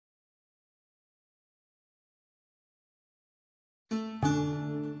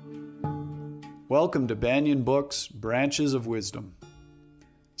Welcome to Banyan Books, Branches of Wisdom,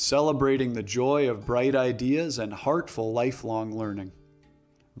 celebrating the joy of bright ideas and heartful lifelong learning.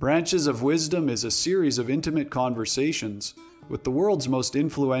 Branches of Wisdom is a series of intimate conversations with the world's most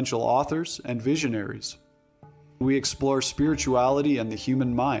influential authors and visionaries. We explore spirituality and the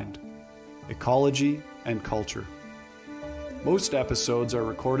human mind, ecology and culture. Most episodes are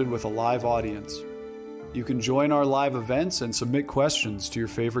recorded with a live audience. You can join our live events and submit questions to your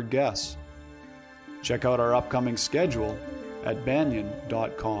favorite guests. Check out our upcoming schedule at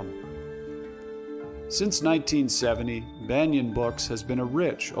banyan.com. Since 1970, Banyan Books has been a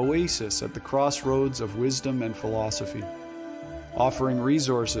rich oasis at the crossroads of wisdom and philosophy, offering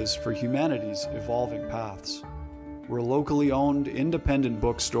resources for humanity's evolving paths. We're a locally owned, independent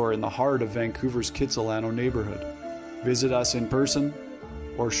bookstore in the heart of Vancouver's Kitsilano neighborhood. Visit us in person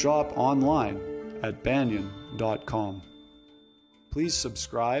or shop online at banyan.com. Please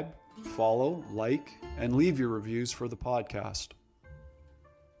subscribe, follow, like, and leave your reviews for the podcast.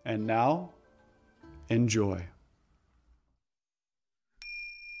 And now, enjoy.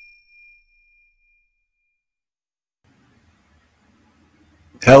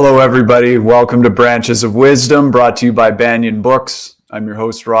 Hello, everybody. Welcome to Branches of Wisdom, brought to you by Banyan Books. I'm your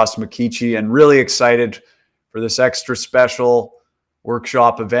host, Ross McKeechee, and really excited for this extra special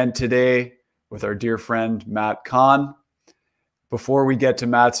workshop event today with our dear friend, Matt Kahn. Before we get to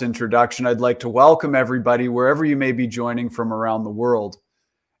Matt's introduction, I'd like to welcome everybody wherever you may be joining from around the world,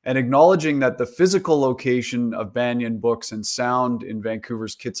 and acknowledging that the physical location of Banyan Books and Sound in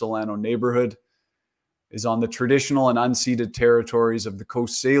Vancouver's Kitsilano neighborhood is on the traditional and unceded territories of the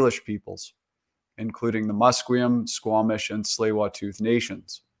Coast Salish peoples, including the Musqueam, Squamish, and Tsleil-Waututh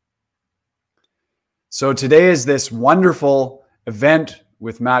nations. So today is this wonderful event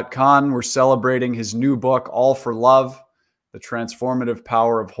with Matt Kahn. We're celebrating his new book, All for Love: The Transformative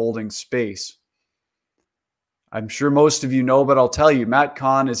Power of Holding Space. I'm sure most of you know, but I'll tell you, Matt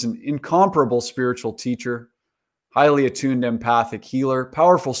Kahn is an incomparable spiritual teacher, highly attuned empathic healer,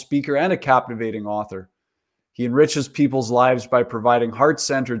 powerful speaker, and a captivating author. He enriches people's lives by providing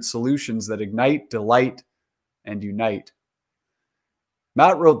heart-centered solutions that ignite, delight, and unite.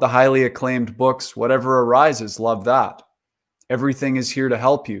 Matt wrote the highly acclaimed books, Whatever Arises, Love That, Everything is Here to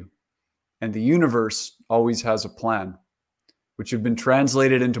Help You, and The Universe Always Has a Plan, which have been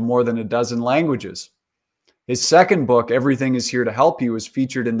translated into more than a dozen languages. His second book, Everything is Here to Help You, is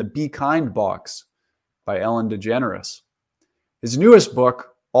featured in the Be Kind box by Ellen DeGeneres. His newest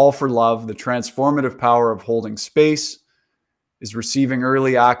book, All for Love: The Transformative Power of Holding Space, is receiving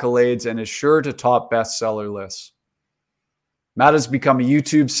early accolades and is sure to top bestseller lists. Matt has become a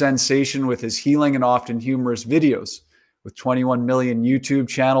YouTube sensation with his healing and often humorous videos. With 21 million YouTube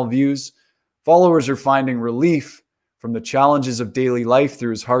channel views, followers are finding relief from the challenges of daily life through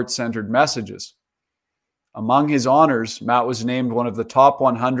his heart-centered messages. Among his honors, Matt was named one of the top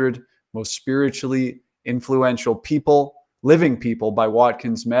 100 most spiritually influential people, living people by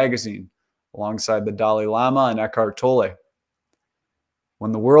Watkins Magazine, alongside the Dalai Lama and Eckhart Tolle.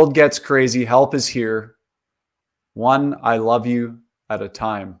 When the world gets crazy, help is here, one I love you at a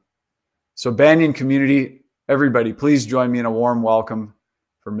time. So Banyan community, everybody, please join me in a warm welcome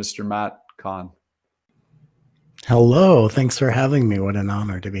for Mr. Matt Kahn. Hello. Thanks for having me. What an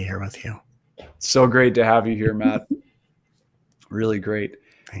honor to be here with you. So great to have you here, Matt. Really great.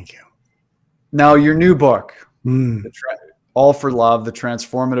 Thank you. Now, your new book, All for Love: The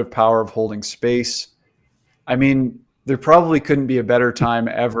Transformative Power of Holding Space. I mean, there probably couldn't be a better time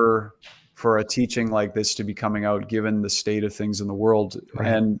ever for a teaching like this to be coming out, given the state of things in the world, right,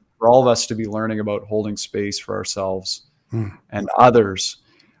 and for all of us to be learning about holding space for ourselves and others.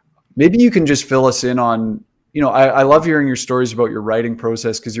 Maybe you can just fill us in on, I love hearing your stories about your writing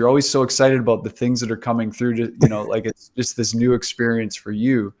process, because you're always so excited about the things that are coming through to, like it's just this new experience for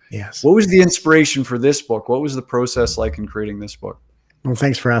you. Yes. What was the inspiration for this book? What was the process like in creating this book? Well,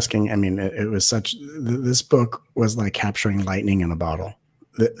 thanks for asking. I mean, it was this book was like capturing lightning in a bottle.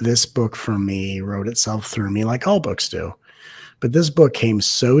 This book for me wrote itself through me like all books do. But this book came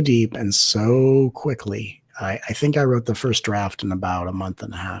so deep and so quickly. I think I wrote the first draft in about a month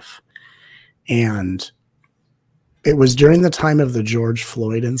and a half. And it was during the time of the George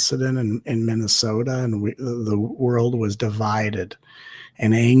Floyd incident in Minnesota, and the world was divided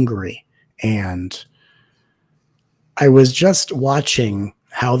and angry. And I was just watching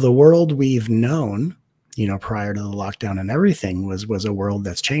how the world we've known, prior to the lockdown and everything, was a world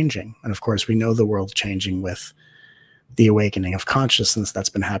that's changing. And of course, we know the world's changing with the awakening of consciousness that's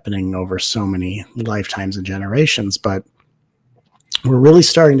been happening over so many lifetimes and generations. But we're really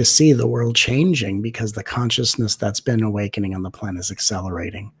starting to see the world changing because the consciousness that's been awakening on the planet is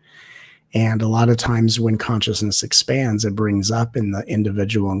accelerating. And a lot of times when consciousness expands, it brings up in the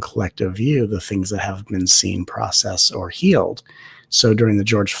individual and collective view the things that have been seen, processed, or healed. So during the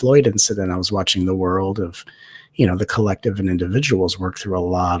George Floyd incident, I was watching the world of, the collective and individuals work through a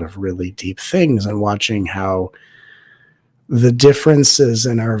lot of really deep things, and watching how the differences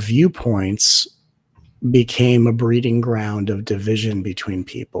in our viewpoints became a breeding ground of division between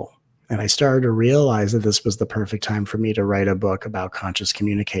people. And I started to realize that this was the perfect time for me to write a book about conscious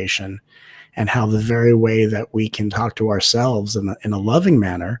communication, and how the very way that we can talk to ourselves in a loving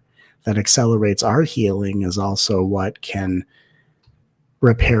manner that accelerates our healing is also what can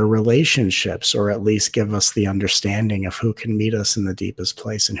repair relationships, or at least give us the understanding of who can meet us in the deepest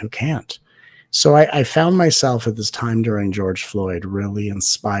place and who can't. So I found myself at this time during George Floyd really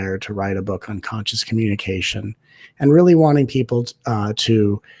inspired to write a book on conscious communication, and really wanting people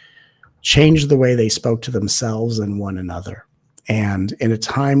to change the way they spoke to themselves and one another. And in a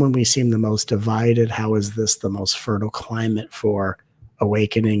time when we seem the most divided, how is this the most fertile climate for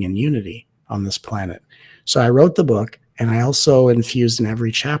awakening and unity on this planet? So I wrote the book, and I also infused in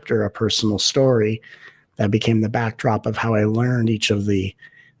every chapter a personal story that became the backdrop of how I learned each of the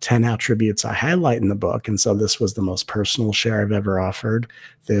 10 attributes I highlight in the book. And so this was the most personal share I've ever offered.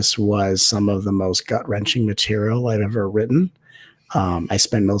 This was some of the most gut-wrenching material I've ever written. I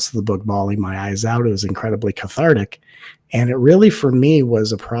spent most of the book bawling my eyes out. It was incredibly cathartic. And it really, for me,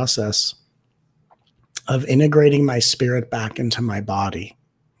 was a process of integrating my spirit back into my body,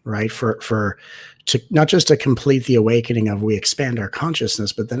 right? To not just to complete the awakening of we expand our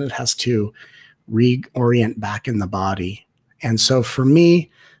consciousness, but then it has to reorient back in the body. And so for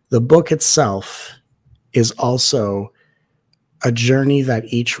me, the book itself is also a journey that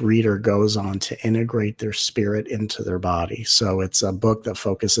each reader goes on to integrate their spirit into their body. So it's a book that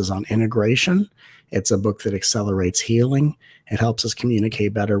focuses on integration. It's a book that accelerates healing. It helps us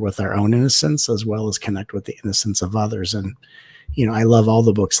communicate better with our own innocence, as well as connect with the innocence of others. And, I love all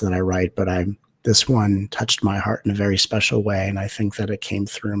the books that I write, but this one touched my heart in a very special way. And I think that it came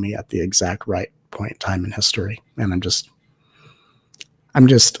through me at the exact right point in time in history. And I'm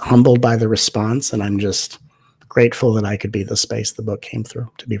just humbled by the response, and I'm just grateful that I could be the space the book came through,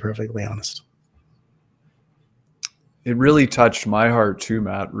 to be perfectly honest. It really touched my heart too,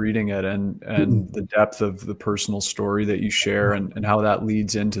 Matt, reading it, and the depth of the personal story that you share, and how that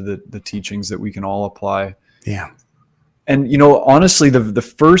leads into the teachings that we can all apply. Yeah. And, honestly, the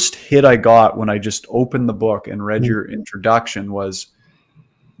first hit I got when I just opened the book and read your introduction was,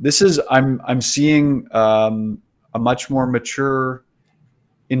 I'm seeing a much more mature,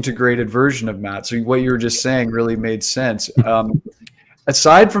 integrated version of Matt. So what you were just saying really made sense.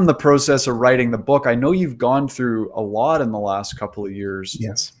 Aside from the process of writing the book, I know you've gone through a lot in the last couple of years.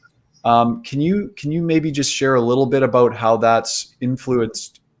 Yes. Can you maybe just share a little bit about how that's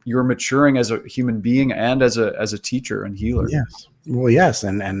influenced your maturing as a human being and as a teacher and healer? Yes. Well, yes.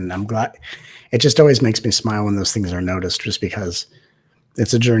 And I'm glad. It just always makes me smile when those things are noticed, just because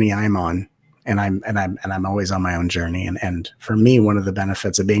it's a journey I'm on. And I'm always on my own journey. And for me, one of the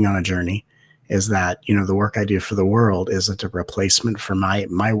benefits of being on a journey is that, the work I do for the world isn't a replacement for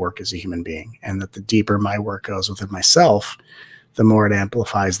my work as a human being. And that the deeper my work goes within myself, the more it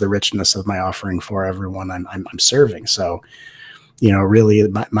amplifies the richness of my offering for everyone I'm serving. So, really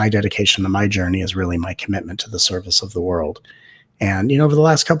my dedication to my journey is really my commitment to the service of the world. And, over the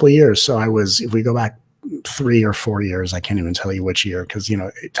last couple of years, if we go back 3 or 4 years, I can't even tell you which year, because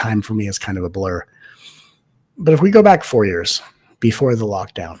time for me is kind of a blur. But if we go back 4 years before the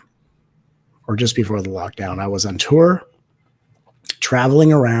lockdown, or just before the lockdown, I was on tour,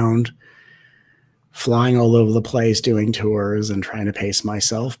 traveling around, flying all over the place, doing tours and trying to pace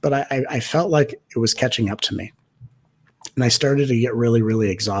myself. But I felt like it was catching up to me, and I started to get really, really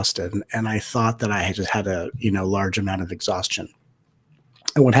exhausted. And I thought that I had just had a large amount of exhaustion.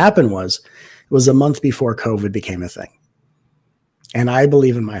 And what happened was, it was a month before COVID became a thing. And I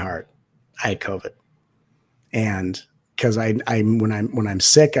believe in my heart I had COVID. And because when I'm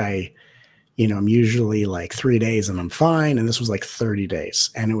sick, I'm usually like 3 days and I'm fine. And this was like 30 days.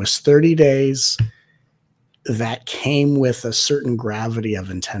 And it was 30 days that came with a certain gravity of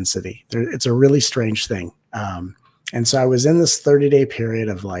intensity. It's a really strange thing. And so I was in this 30-day period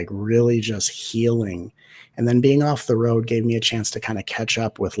of like really just healing. And then being off the road gave me a chance to kind of catch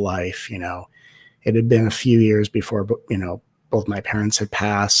up with life. It had been a few years before, both my parents had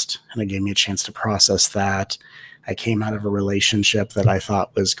passed, and it gave me a chance to process that. I came out of a relationship that I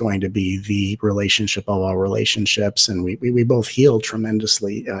thought was going to be the relationship of all relationships. And we both healed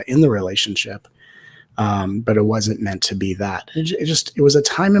tremendously in the relationship. But it wasn't meant to be that. It was a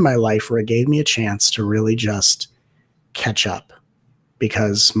time in my life where it gave me a chance to really just catch up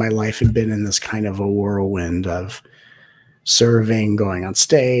because my life had been in this kind of a whirlwind of serving, going on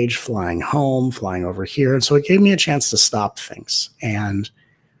stage, flying home, flying over here. And so it gave me a chance to stop things. And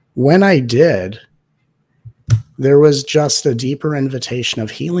when I did, there was just a deeper invitation of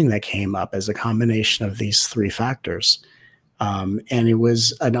healing that came up as a combination of these three factors. And it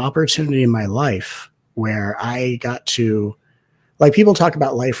was an opportunity in my life where I got to, like, people talk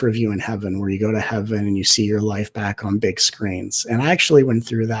about life review in heaven, where you go to heaven and you see your life back on big screens. And I actually went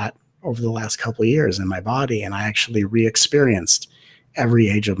through that over the last couple of years in my body, and I actually re-experienced every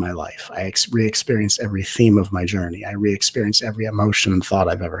age of my life. I re-experienced every theme of my journey. I re-experienced every emotion and thought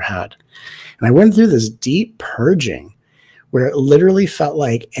I've ever had. And I went through this deep purging where it literally felt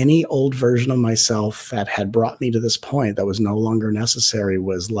like any old version of myself that had brought me to this point that was no longer necessary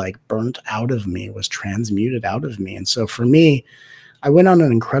was like burnt out of me, was transmuted out of me. And so for me, I went on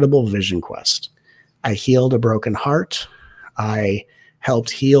an incredible vision quest. I healed a broken heart. I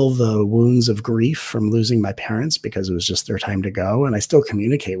helped heal the wounds of grief from losing my parents because it was just their time to go. And I still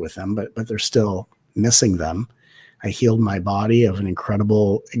communicate with them, but they're still missing them. I healed my body of an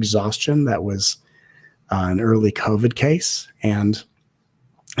incredible exhaustion that was an early COVID case. And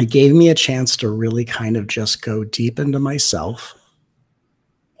it gave me a chance to really kind of just go deep into myself.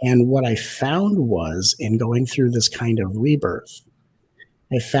 And what I found was, in going through this kind of rebirth,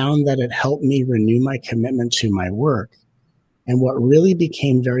 I found that it helped me renew my commitment to my work. And what really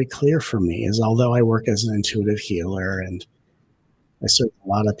became very clear for me is, although I work as an intuitive healer and I serve a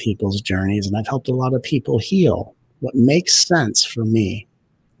lot of people's journeys and I've helped a lot of people heal, what makes sense for me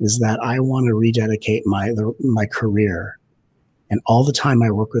is that I want to rededicate my career and all the time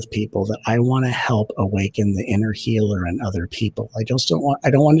I work with people, that I want to help awaken the inner healer in other people. I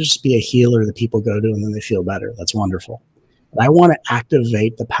don't want to just be a healer that people go to and then they feel better. That's wonderful. But I want to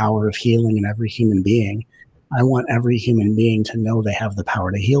activate the power of healing in every human being. I want every human being to know they have the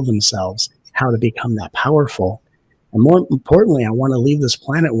power to heal themselves, how to become that powerful. And more importantly, I want to leave this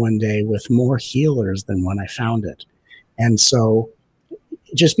planet one day with more healers than when I found it. And so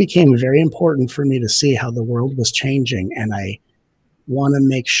it just became very important for me to see how the world was changing. And I want to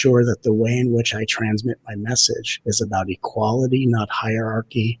make sure that the way in which I transmit my message is about equality, not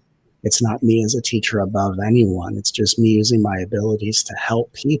hierarchy. It's not me as a teacher above anyone. It's just me using my abilities to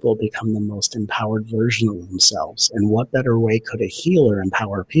help people become the most empowered version of themselves. And what better way could a healer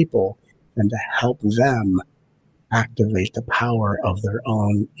empower people than to help them activate the power of their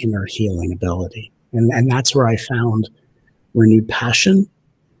own inner healing ability? And that's where I found renewed passion.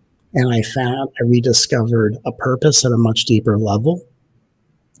 And I rediscovered a purpose at a much deeper level.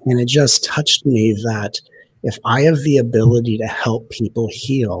 And it just touched me that if I have the ability to help people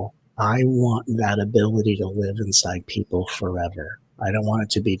heal, I want that ability to live inside people forever. I don't want it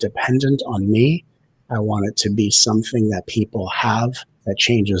to be dependent on me. I want it to be something that people have that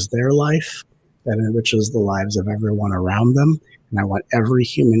changes their life, that enriches the lives of everyone around them. And I want every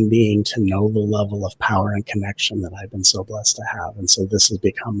human being to know the level of power and connection that I've been so blessed to have. And so this has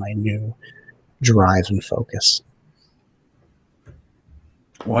become my new drive and focus.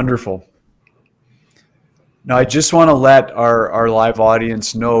 Wonderful. Now, I just want to let our live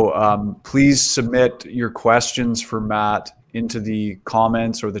audience know, please submit your questions for Matt into the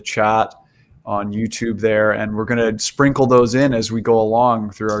comments or the chat on YouTube there, and we're going to sprinkle those in as we go along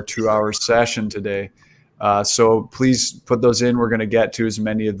through our 2-hour session today. So please put those in. We're going to get to as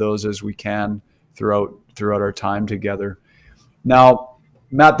many of those as we can throughout our time together. Now,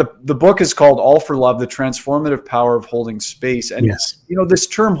 Matt, the book is called All for Love, The Transformative Power of Holding Space. And, yes, you know, this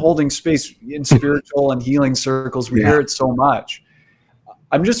term holding space in spiritual and healing circles, we hear it so much.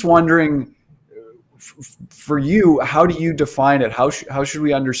 I'm just wondering, for you, how do you define it? How should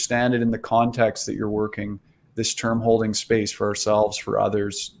we understand it in the context that you're working this term holding space for ourselves, for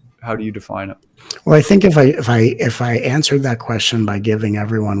others? How do you define it? Well, I think if I answered that question by giving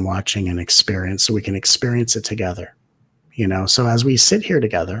everyone watching an experience so we can experience it together. You know, so as we sit here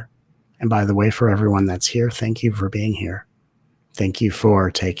together, and by the way, for everyone that's here, thank you for being here. Thank you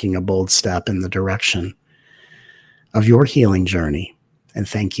for taking a bold step in the direction of your healing journey. And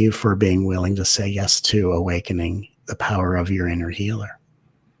thank you for being willing to say yes to awakening the power of your inner healer.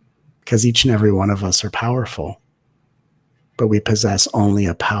 Because each and every one of us are powerful, but we possess only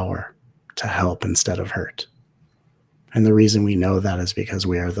a power to help instead of hurt. And the reason we know that is because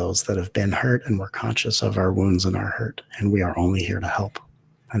we are those that have been hurt, and we're conscious of our wounds and our hurt, and we are only here to help.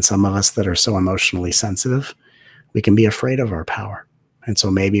 And some of us that are so emotionally sensitive, we can be afraid of our power. And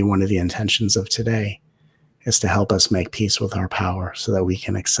so maybe one of the intentions of today is to help us make peace with our power so that we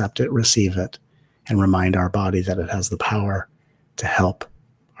can accept it, receive it, and remind our body that it has the power to help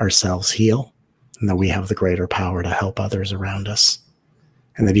ourselves heal, and that we have the greater power to help others around us.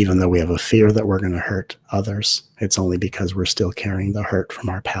 And that even though we have a fear that we're going to hurt others, it's only because we're still carrying the hurt from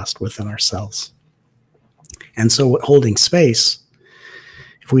our past within ourselves. And so holding space,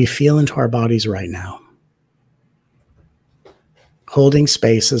 if we feel into our bodies right now, holding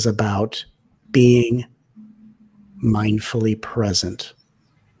space is about being mindfully present,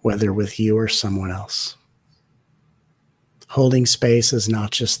 whether with you or someone else. Holding space is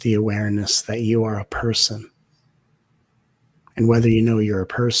not just the awareness that you are a person. And whether you know you're a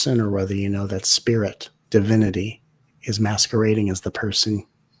person or whether you know that spirit, divinity, is masquerading as the person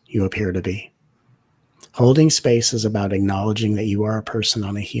you appear to be. Holding space is about acknowledging that you are a person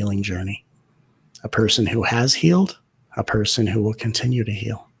on a healing journey, a person who has healed, a person who will continue to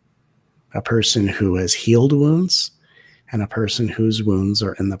heal, a person who has healed wounds, and a person whose wounds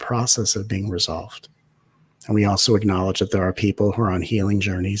are in the process of being resolved. And we also acknowledge that there are people who are on healing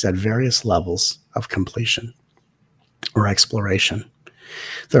journeys at various levels of completion or exploration.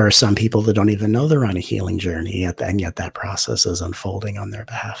 There are some people that don't even know they're on a healing journey, and yet that process is unfolding on their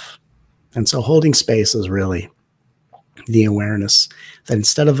behalf. And so holding space is really the awareness that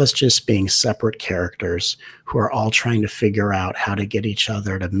instead of us just being separate characters who are all trying to figure out how to get each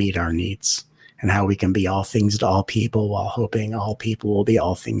other to meet our needs and how we can be all things to all people while hoping all people will be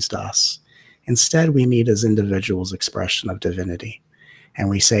all things to us, instead we meet as individuals' expression of divinity. And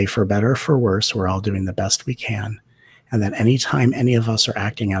we say, for better or for worse, we're all doing the best we can. And that anytime any of us are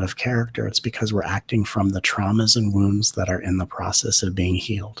acting out of character, it's because we're acting from the traumas and wounds that are in the process of being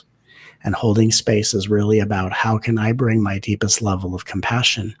healed. And holding space is really about how can I bring my deepest level of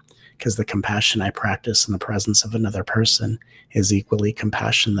compassion? Because the compassion I practice in the presence of another person is equally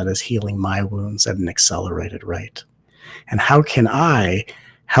compassion that is healing my wounds at an accelerated rate. And how can I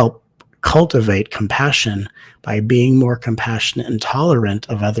help cultivate compassion by being more compassionate and tolerant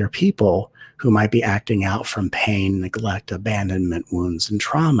of other people who might be acting out from pain, neglect, abandonment, wounds, and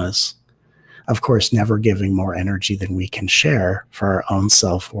traumas? Of course, never giving more energy than we can share for our own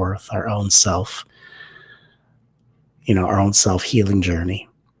self-worth, our own our own self-healing journey,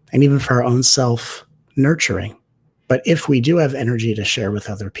 and even for our own self-nurturing. But if we do have energy to share with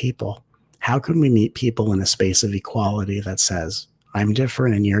other people, how can we meet people in a space of equality that says, I'm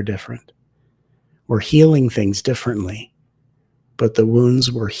different and you're different? We're healing things differently, but the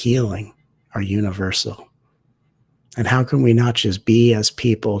wounds we're healing are universal. And how can we not just be as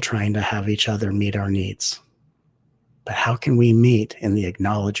people trying to have each other meet our needs, but how can we meet in the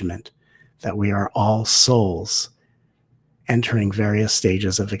acknowledgement that we are all souls entering various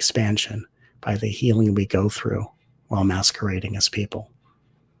stages of expansion by the healing we go through while masquerading as people?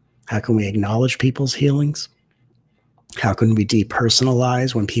 How can we acknowledge people's healings? How can we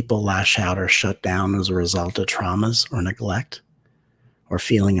depersonalize when people lash out or shut down as a result of traumas or neglect or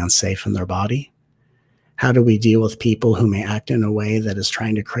feeling unsafe in their body? How do we deal with people who may act in a way that is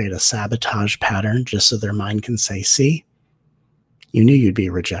trying to create a sabotage pattern just so their mind can say, see, you knew you'd be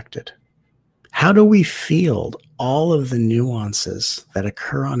rejected? How do we field all of the nuances that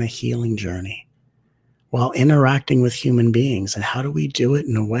occur on a healing journey while interacting with human beings? And how do we do it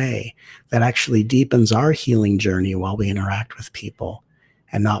in a way that actually deepens our healing journey while we interact with people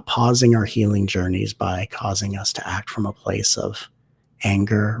and not pausing our healing journeys by causing us to act from a place of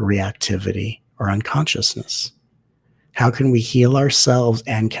anger, reactivity, or unconsciousness? How can we heal ourselves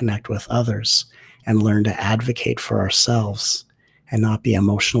and connect with others and learn to advocate for ourselves and not be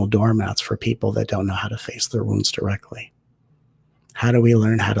emotional doormats for people that don't know how to face their wounds directly? How do we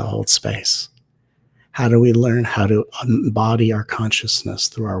learn how to hold space? How do we learn how to embody our consciousness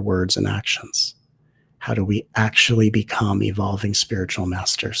through our words and actions? How do we actually become evolving spiritual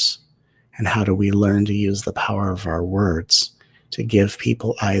masters? And how do we learn to use the power of our words to give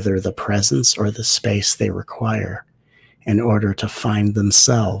people either the presence or the space they require in order to find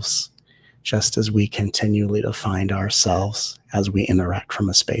themselves, just as we continually to find ourselves as we interact from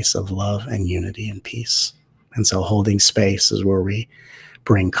a space of love and unity and peace? And so holding space is where we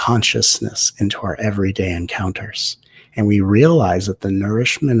bring consciousness into our everyday encounters. And we realize that the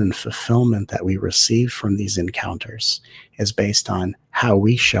nourishment and fulfillment that we receive from these encounters is based on how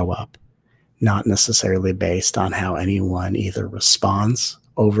we show up, not necessarily based on how anyone either responds,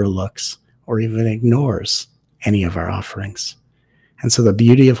 overlooks, or even ignores any of our offerings. And so the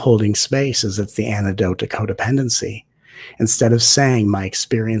beauty of holding space is it's the antidote to codependency. Instead of saying my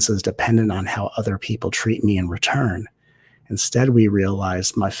experience is dependent on how other people treat me in return, instead we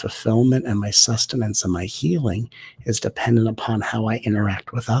realize my fulfillment and my sustenance and my healing is dependent upon how I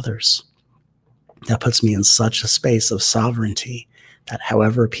interact with others. That puts me in such a space of sovereignty that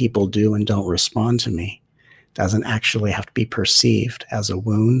however people do and don't respond to me doesn't actually have to be perceived as a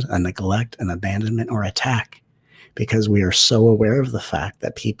wound, a neglect, an abandonment, or attack, because we are so aware of the fact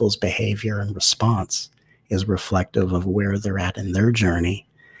that people's behavior and response is reflective of where they're at in their journey.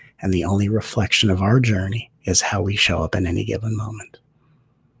 And the only reflection of our journey is how we show up in any given moment.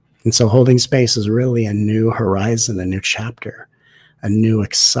 And so holding space is really a new horizon, a new chapter, a new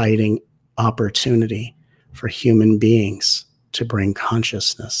exciting opportunity for human beings to bring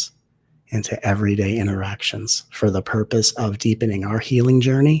consciousness into everyday interactions for the purpose of deepening our healing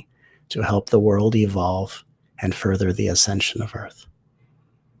journey to help the world evolve and further the ascension of Earth.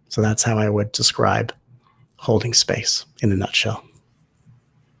 So that's how I would describe holding space in a nutshell.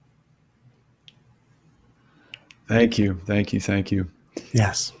 Thank you. Thank you. Thank you.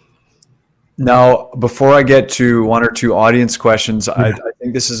 Yes. Now, before I get to one or two audience questions, I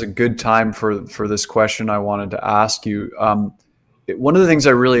think this is a good time for this question I wanted to ask you. One of the things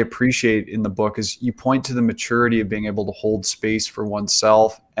I really appreciate in the book is you point to the maturity of being able to hold space for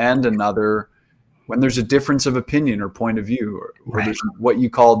oneself and another when there's a difference of opinion or point of view, or there's what you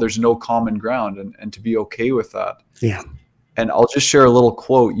call there's no common ground, and to be okay with that. Yeah. And I'll just share a little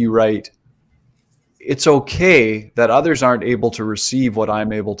quote. You write, "It's okay that others aren't able to receive what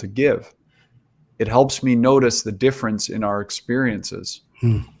I'm able to give. It helps me notice the difference in our experiences.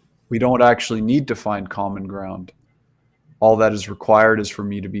 We don't actually need to find common ground. All that is required is for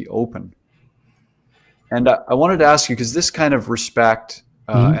me to be open." And I wanted to ask you, because this kind of respect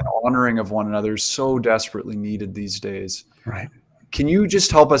and honoring of one another is so desperately needed these days. Right. Can you just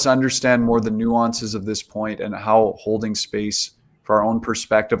help us understand more the nuances of this point and how holding space for our own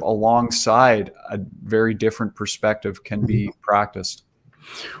perspective alongside a very different perspective can be practiced?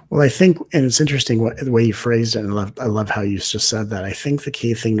 Well, I think, and it's interesting the way you phrased it, and I love how you just said that. I think the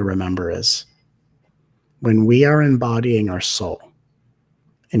key thing to remember is when we are embodying our soul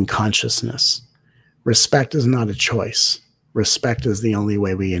in consciousness, respect is not a choice. Respect is the only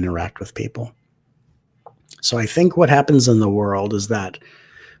way we interact with people. So I think what happens in the world is that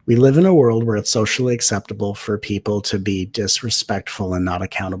we live in a world where it's socially acceptable for people to be disrespectful and not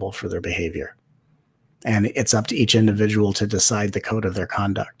accountable for their behavior. And it's up to each individual to decide the code of their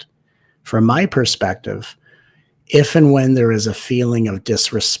conduct. From my perspective, if and when there is a feeling of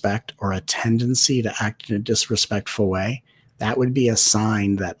disrespect or a tendency to act in a disrespectful way, that would be a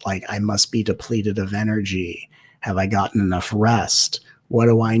sign that, like, I must be depleted of energy. Have I gotten enough rest? What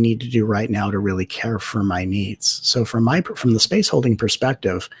do I need to do right now to really care for my needs? So from the space holding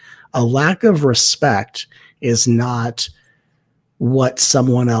perspective, a lack of respect is not what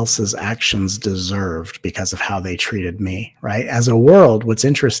someone else's actions deserved because of how they treated me, right? As a world, what's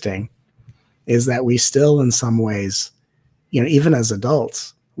interesting is that we still, in some ways, even as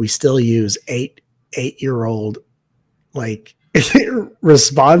adults, we still use eight-year-old like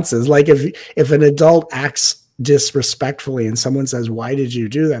responses. Like if an adult acts disrespectfully and someone says, "Why did you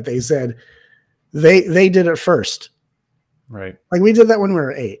do that?" They said they did it first. Right. Like we did that when we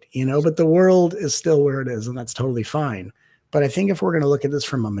were 8, but the world is still where it is, and that's totally fine. But I think if we're going to look at this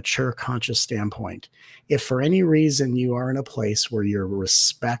from a mature, conscious standpoint, if for any reason you are in a place where your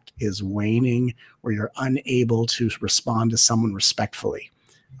respect is waning, or you're unable to respond to someone respectfully,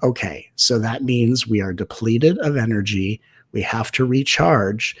 okay, so that means we are depleted of energy. We have to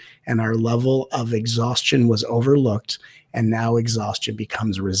recharge, and our level of exhaustion was overlooked, and now exhaustion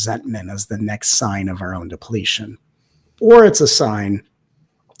becomes resentment as the next sign of our own depletion. Or it's a sign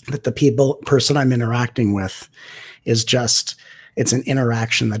that the person I'm interacting with is it's an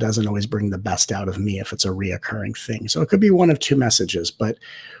interaction that doesn't always bring the best out of me if it's a reoccurring thing. So it could be one of two messages, but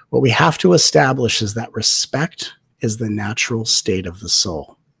what we have to establish is that respect is the natural state of the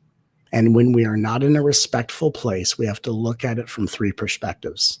soul. And when we are not in a respectful place, we have to look at it from 3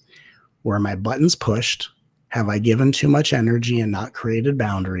 perspectives. Were my buttons pushed? Have I given too much energy and not created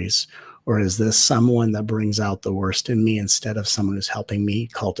boundaries? Or is this someone that brings out the worst in me instead of someone who's helping me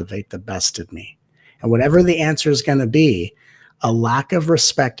cultivate the best in me? And whatever the answer is going to be, a lack of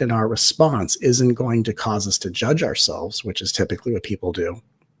respect in our response isn't going to cause us to judge ourselves, which is typically what people do.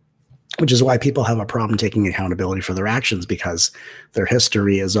 Which is why people have a problem taking accountability for their actions, because their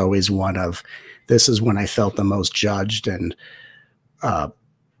history is always one of, this is when I felt the most judged and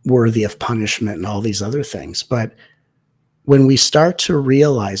worthy of punishment and all these other things. But when we start to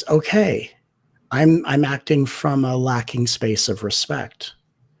realize, okay, I'm acting from a lacking space of respect.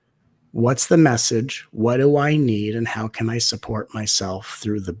 What's the message? What do I need? And how can I support myself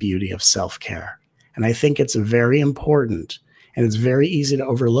through the beauty of self-care? And I think it's very important. And it's very easy to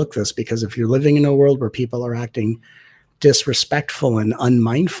overlook this, because if you're living in a world where people are acting disrespectful and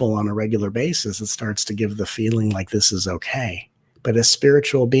unmindful on a regular basis, it starts to give the feeling like this is okay. But as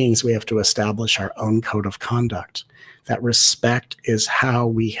spiritual beings, we have to establish our own code of conduct. That respect is how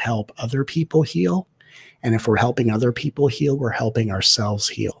we help other people heal, And if we're helping other people heal, we're helping ourselves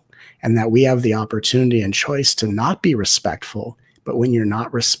heal. And that we have the opportunity and choice to not be respectful. But when you're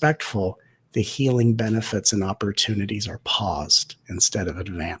not respectful, the healing benefits and opportunities are paused instead of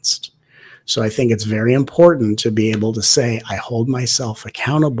advanced. So I think it's very important to be able to say, I hold myself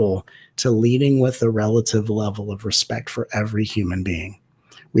accountable to leading with a relative level of respect for every human being.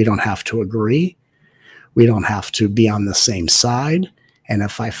 We don't have to agree. We don't have to be on the same side. And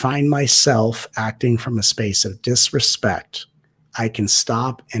if I find myself acting from a space of disrespect, I can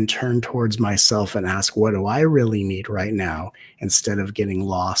stop and turn towards myself and ask, what do I really need right now? Instead of getting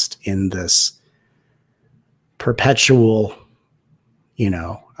lost in this perpetual,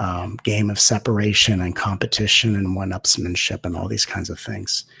 game of separation and competition and one-upsmanship and all these kinds of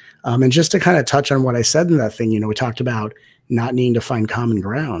things. And just to kind of touch on what I said in that thing, we talked about not needing to find common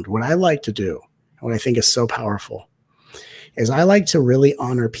ground. What I like to do, what I think is so powerful, is I like to really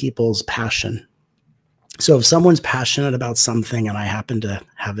honor people's passion. So if someone's passionate about something and I happen to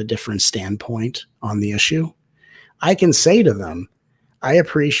have a different standpoint on the issue, I can say to them, I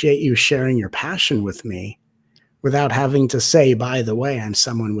appreciate you sharing your passion with me, without having to say, by the way, I'm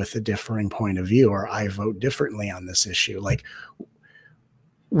someone with a differing point of view, or I vote differently on this issue. Like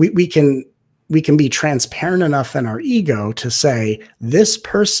we can be transparent enough in our ego to say, this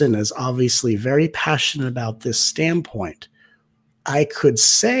person is obviously very passionate about this standpoint. I could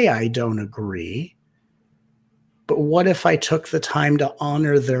say I don't agree, but what if I took the time to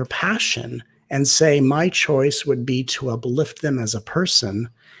honor their passion and say my choice would be to uplift them as a person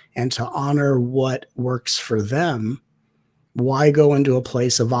and to honor what works for them? Why go into a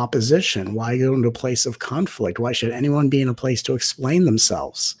place of opposition? Why go into a place of conflict? Why should anyone be in a place to explain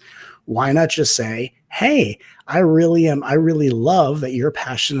themselves? Why not just say, hey, I really love that you're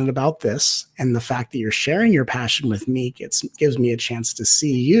passionate about this. And the fact that you're sharing your passion with me gives me a chance to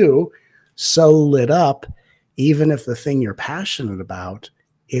see you so lit up, even if the thing you're passionate about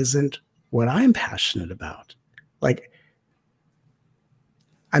isn't what I'm passionate about. Like,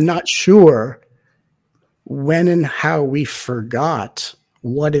 I'm not sure when and how we forgot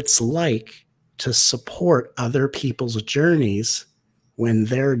what it's like to support other people's journeys when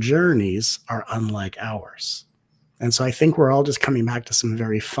their journeys are unlike ours. And so I think we're all just coming back to some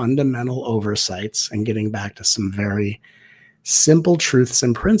very fundamental oversights and getting back to some very simple truths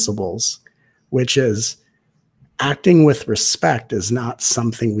and principles, which is acting with respect is not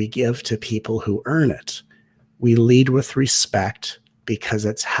something we give to people who earn it. We lead with respect because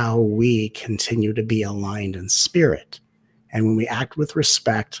it's how we continue to be aligned in spirit. And when we act with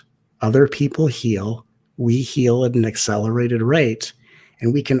respect, other people heal, we heal at an accelerated rate,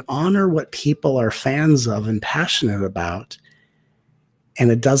 and we can honor what people are fans of and passionate about.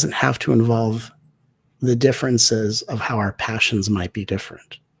 And it doesn't have to involve the differences of how our passions might be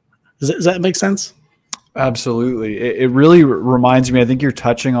different. Does that make sense? Absolutely. It really reminds me, I think you're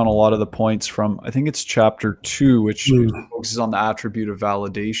touching on a lot of the points from, I think it's chapter 2, which focuses on the attribute of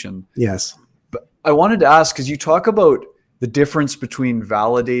validation. Yes. But I wanted to ask, because you talk about the difference between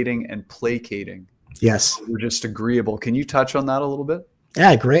validating and placating. Yes. We're just agreeable. Can you touch on that a little bit?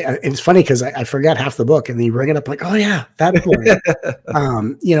 Yeah, great. It's funny because I forgot half the book, and then you bring it up like, oh yeah, that point.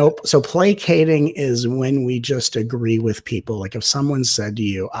 So placating is when we just agree with people. Like if someone said to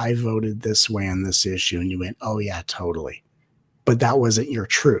you, I voted this way on this issue, and you went, oh yeah, totally. But that wasn't your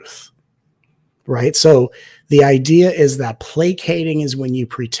truth, right? So the idea is that placating is when you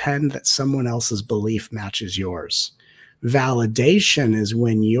pretend that someone else's belief matches yours. Validation is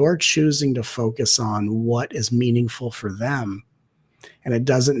when you're choosing to focus on what is meaningful for them. And it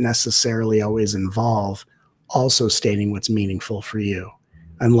doesn't necessarily always involve also stating what's meaningful for you.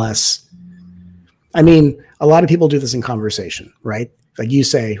 Unless, a lot of people do this in conversation, right? Like you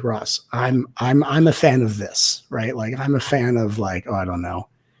say, Ross, I'm a fan of this, right? Like I'm a fan of I don't know.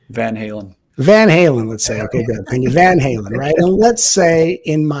 Van Halen, let's say. Okay, good. Thank you. Van Halen, right? And let's say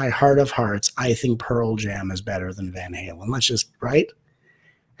in my heart of hearts, I think Pearl Jam is better than Van Halen. Let's just, right?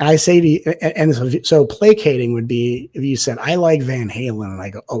 I say to you, and so placating would be if you said, I like Van Halen, and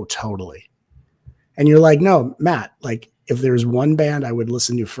I go, oh, totally. And you're like, no, Matt, like if there's one band I would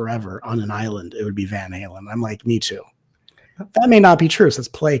listen to forever on an island, it would be Van Halen. I'm like, me too. That may not be true. So that's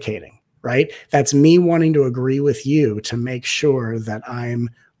placating, right? That's me wanting to agree with you to make sure that I'm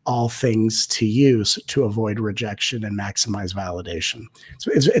all things to you to avoid rejection and maximize validation.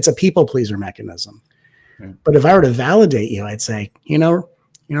 So it's a people pleaser mechanism. Okay. But if I were to validate you, I'd say,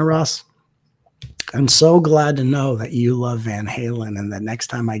 Ross, I'm so glad to know that you love Van Halen, and that next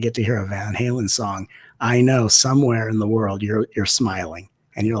time I get to hear a Van Halen song, I know somewhere in the world you're smiling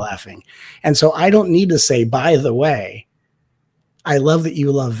and you're laughing. And so I don't need to say, by the way, I love that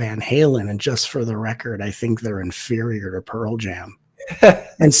you love Van Halen, and just for the record, I think they're inferior to Pearl Jam.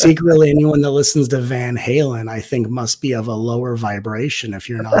 And secretly, anyone that listens to Van Halen, I think, must be of a lower vibration if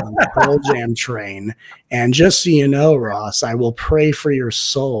you're not on the Pearl Jam train. And just so you know, Ross, I will pray for your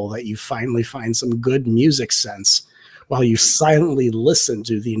soul that you finally find some good music sense while you silently listen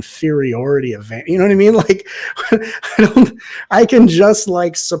to the inferiority of Van. You know what I mean? Like, I can just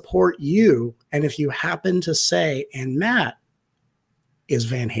like support you. And if you happen to say, and Matt, is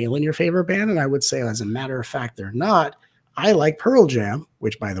Van Halen your favorite band? And I would say, as a matter of fact, they're not. I like Pearl Jam,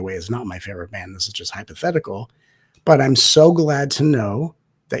 which, by the way, is not my favorite band. This is just hypothetical. But I'm so glad to know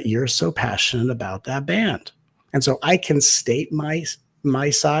that you're so passionate about that band. And so I can state my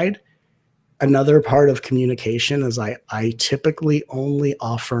side. Another part of communication is I typically only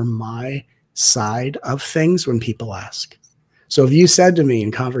offer my side of things when people ask. So if you said to me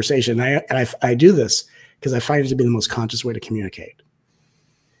in conversation, I do this because I find it to be the most conscious way to communicate.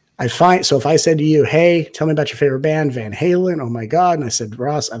 So if I said to you, hey, tell me about your favorite band, Van Halen, oh my God. And I said,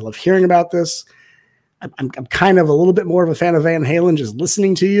 Ross, I love hearing about this. I'm kind of a little bit more of a fan of Van Halen just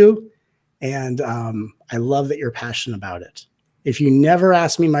listening to you. And I love that you're passionate about it. If you never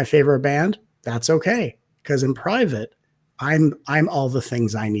ask me my favorite band, that's okay. Because in private, I'm all the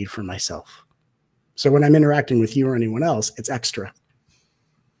things I need for myself. So when I'm interacting with you or anyone else, it's extra.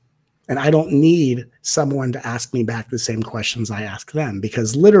 And I don't need someone to ask me back the same questions I ask them,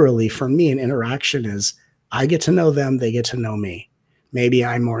 because literally for me, an interaction is I get to know them, they get to know me. Maybe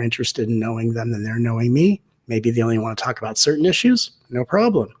I'm more interested in knowing them than they're knowing me. Maybe they only want to talk about certain issues. No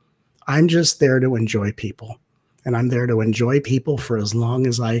problem. I'm just there to enjoy people. And I'm there to enjoy people for as long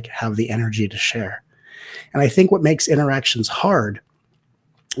as I have the energy to share. And I think what makes interactions hard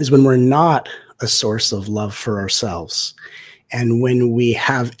is when we're not a source of love for ourselves. And when we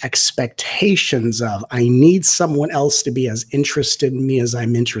have expectations of, I need someone else to be as interested in me as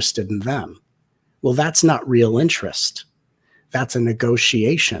I'm interested in them. Well, that's not real interest. That's a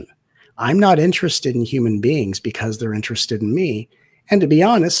negotiation. I'm not interested in human beings because they're interested in me. And to be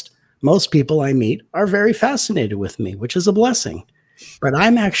honest, most people I meet are very fascinated with me, which is a blessing. But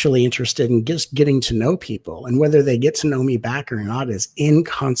I'm actually interested in just getting to know people. And whether they get to know me back or not is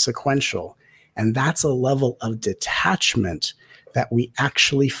inconsequential. And that's a level of detachment that we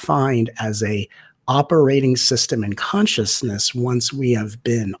actually find as a operating system in consciousness once we have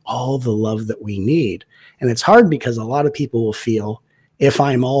been all the love that we need. And it's hard because a lot of people will feel, if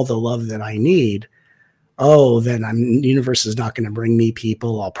I'm all the love that I need, oh, then the universe is not going to bring me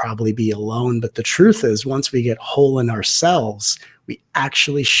people. I'll probably be alone. But the truth is, once we get whole in ourselves, we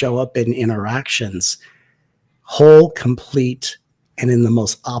actually show up in interactions whole, complete, and in the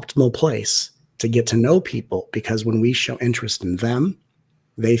most optimal place to get to know people, because when we show interest in them,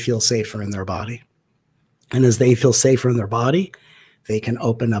 they feel safer in their body. And as they feel safer in their body, they can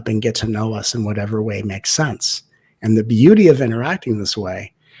open up and get to know us in whatever way makes sense. And the beauty of interacting this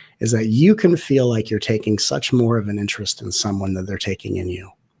way is that you can feel like you're taking such more of an interest in someone than they're taking in you.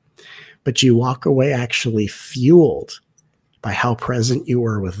 But you walk away actually fueled by how present you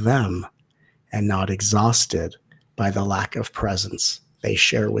were with them and not exhausted by the lack of presence they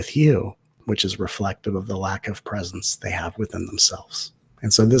share with you, which is reflective of the lack of presence they have within themselves.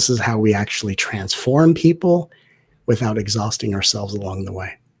 And so this is how we actually transform people without exhausting ourselves along the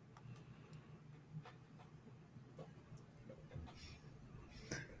way.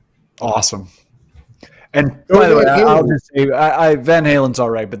 Awesome. And by the way, I'll just say, Van Halen's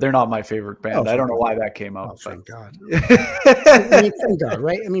all right, but they're not my favorite band. I don't know why that came up. Oh, thank God. I mean, thank God,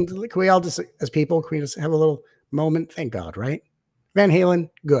 right? I mean, can we all just, as people, can we just have a little moment? Thank God, right? Van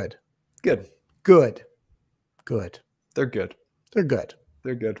Halen, good. Good. Good. Good. They're good. They're good.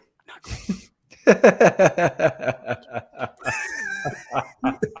 They're good.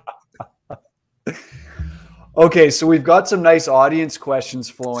 Okay, so we've got some nice audience questions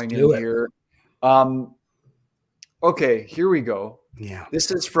flowing in here. Okay, here we go. Yeah.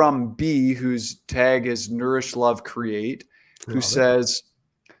 This is from B, whose tag is Nourish Love Create, who says,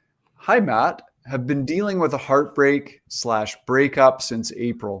 "Hi, Matt. Have been dealing with a heartbreak/breakup since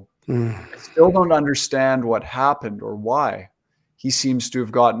April. I still don't understand what happened or why. He seems to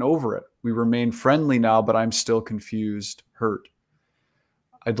have gotten over it. We remain friendly now, but I'm still confused, hurt.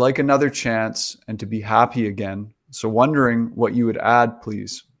 I'd like another chance and to be happy again. So wondering what you would add,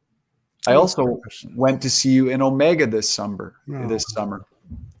 please. I also went to see you in Omega this summer.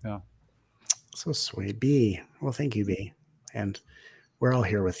 Yeah. So sweet. B. Well, thank you, B. And we're all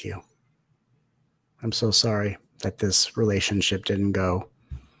here with you. I'm so sorry that this relationship didn't go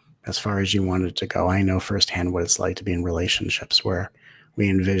as far as you wanted it to go. I know firsthand what it's like to be in relationships where we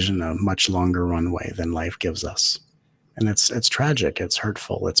envision a much longer runway than life gives us. And it's tragic, it's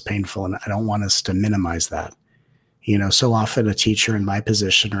hurtful, it's painful, and I don't want us to minimize that. So often a teacher in my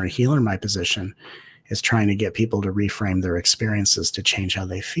position or a healer in my position is trying to get people to reframe their experiences to change how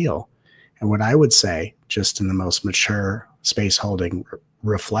they feel. And what I would say, just in the most mature space holding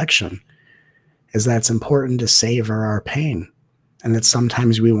reflection, is that it's important to savor our pain. And that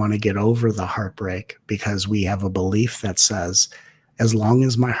sometimes we want to get over the heartbreak because we have a belief that says, as long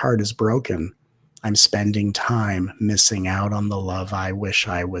as my heart is broken, I'm spending time missing out on the love I wish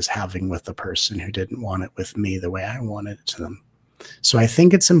I was having with the person who didn't want it with me the way I wanted it to them. So I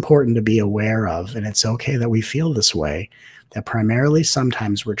think it's important to be aware of, and it's okay that we feel this way, that primarily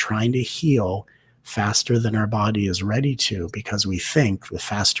sometimes we're trying to heal faster than our body is ready to, because we think the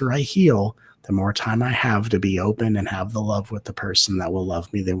faster I heal, the more time I have to be open and have the love with the person that will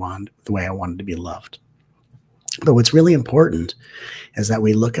love me the way I wanted to be loved. But what's really important is that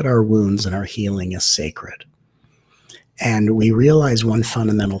we look at our wounds and our healing as sacred. And we realize one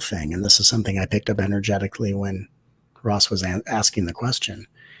fundamental thing, and this is something I picked up energetically when Ross was asking the question,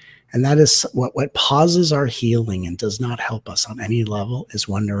 and that is what pauses our healing and does not help us on any level is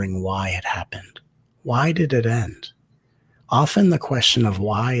wondering why it happened. Why did it end? Often the question of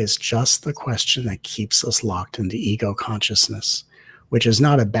why is just the question that keeps us locked into ego consciousness, which is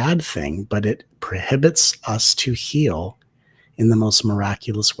not a bad thing, but it prohibits us to heal in the most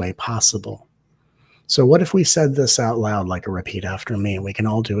miraculous way possible. So what if we said this out loud, like a repeat after me, and we can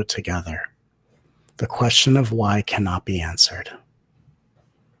all do it together? The question of why cannot be answered.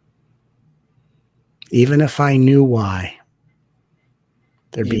 Even if I knew why,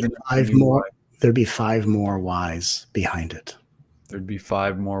 there'd be five more whys behind it. There'd be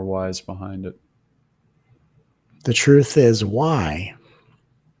 5 more whys behind it. The truth is why.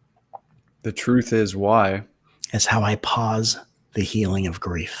 The truth is why. Is how I pause the healing of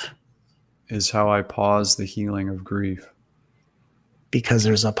grief. Is how I pause the healing of grief. Because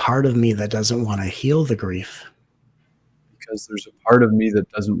there's a part of me that doesn't want to heal the grief. Because there's a part of me that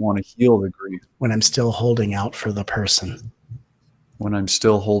doesn't want to heal the grief. When I'm still holding out for the person. When I'm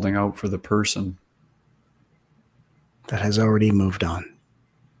still holding out for the person. That has already moved on.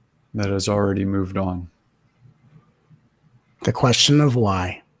 That has already moved on. The question of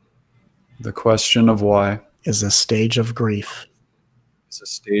why. The question of why. Is a stage of grief. Is a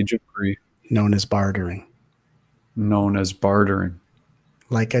stage of grief. Known as bartering. Known as bartering.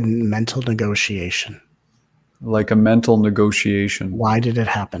 Like a mental negotiation. Like a mental negotiation. Why did it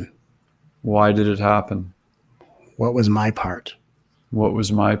happen? Why did it happen? What was my part? What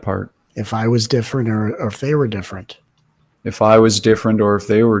was my part? If I was different or if they were different. If I was different or if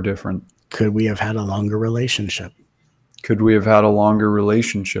they were different. Could we have had a longer relationship? Could we have had a longer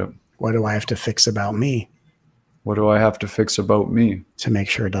relationship? What do I have to fix about me? What do I have to fix about me? To make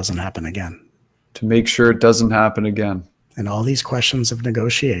sure it doesn't happen again. To make sure it doesn't happen again. And all these questions of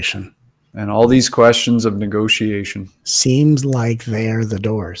negotiation. And all these questions of negotiation. Seems like they're the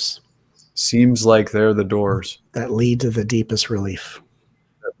doors. Seems like they're the doors. That lead to the deepest relief.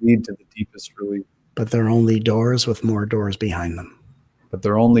 That lead to the deepest relief. But they're only doors with more doors behind them. But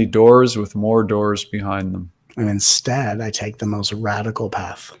they're only doors with more doors behind them. And instead, I take the most radical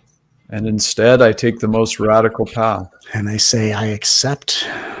path. And instead, I take the most radical path. And I say, I accept.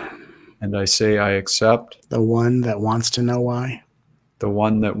 And I say, I accept. The one that wants to know why. The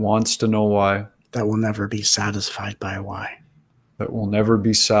one that wants to know why. That will never be satisfied by why. That will never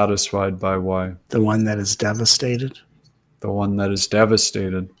be satisfied by why. The one that is devastated. The one that is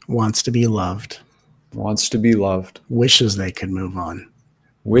devastated. Wants to be loved. Wants to be loved. Wishes they could move on.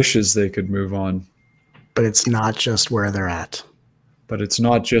 Wishes they could move on. But it's not just where they're at. But it's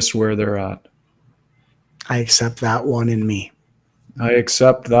not just where they're at. I accept that one in me. I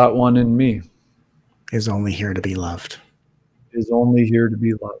accept that one in me. Is only here to be loved. Is only here to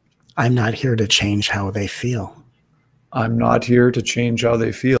be loved. I'm not here to change how they feel. I'm not here to change how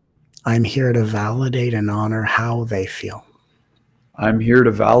they feel. I'm here to validate and honor how they feel. I'm here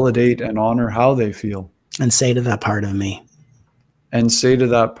to validate and honor how they feel. And say to that part of me. And say to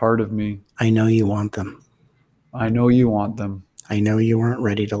that part of me. I know you want them. I know you want them. I know you weren't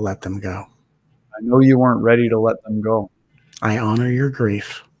ready to let them go. I know you weren't ready to let them go. I honor your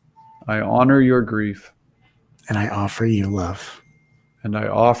grief. I honor your grief. And I offer you love. And I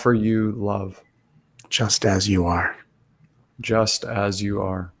offer you love. Just as you are. Just as you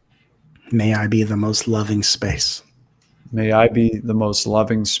are. May I be the most loving space. May I be the most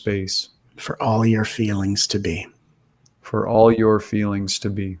loving space. For all your feelings to be. For all your feelings to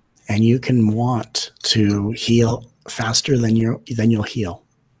be. And you can want to heal faster than you'll heal.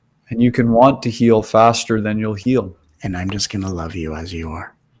 And you can want to heal faster than you'll heal. And I'm just going to love you as you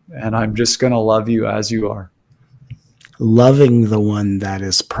are. And I'm just going to love you as you are. loving the one that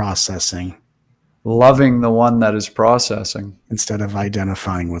is processing, loving the one that is processing, instead of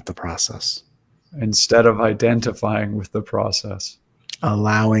identifying with the process, instead of identifying with the process,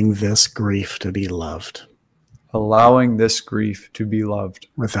 allowing this grief to be loved, allowing this grief to be loved,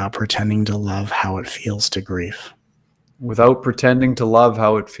 without pretending to love how it feels to grieve, without pretending to love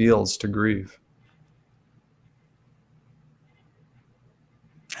how it feels to grieve.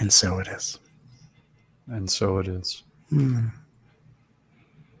 And so it is. And so it is. I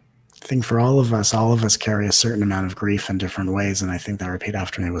think for all of us carry a certain amount of grief in different ways. And I think that repeat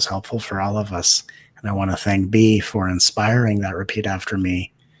after me was helpful for all of us. And I want to thank B for inspiring that repeat after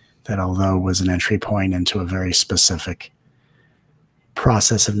me, that although it was an entry point into a very specific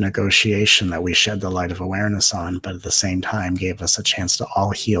process of negotiation that we shed the light of awareness on, but at the same time gave us a chance to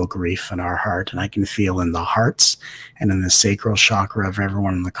all heal grief in our heart. And I can feel in the hearts and in the sacral chakra of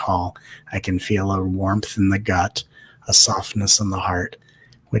everyone in the call, I can feel a warmth in the gut, a softness in the heart,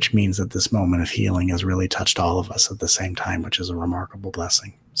 which means that this moment of healing has really touched all of us at the same time, which is a remarkable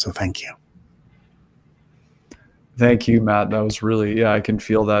blessing. So thank you. Thank you, Matt. That was really, yeah, I can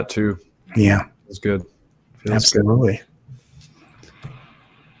feel that too. Yeah. It was good. Feels Absolutely. Good.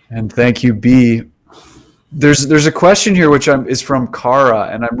 And thank you, B. There's a question here which is from Kara,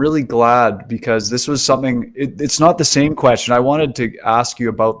 and I'm really glad because this was something, it's not the same question. I wanted to ask you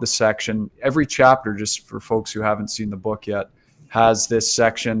about the section. Every chapter, just for folks who haven't seen the book yet, has this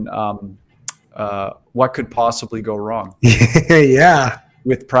section, what could possibly go wrong? Yeah.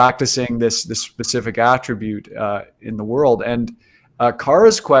 With practicing this specific attribute in the world. And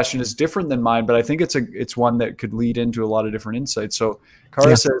Kara's question is different than mine, but I think it's one that could lead into a lot of different insights. So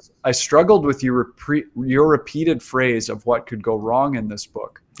Kara says, I struggled with your repeated phrase of what could go wrong in this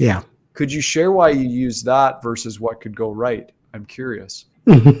book. Yeah. Could you share why you use that versus what could go right? I'm curious.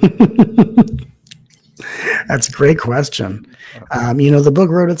 That's a great question. The book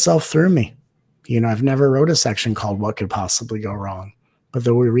wrote itself through me. I've never wrote a section called What Could Possibly Go Wrong. But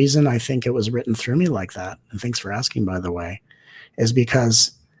the reason I think it was written through me like that, and thanks for asking, by the way, is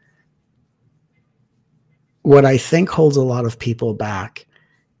because what I think holds a lot of people back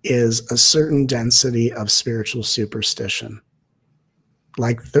is a certain density of spiritual superstition.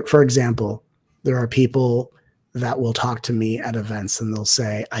 Like, for example, there are people that will talk to me at events and they'll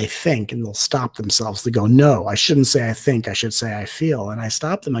say, I think, and they'll stop themselves. They go, no, I shouldn't say I think, I should say I feel. And I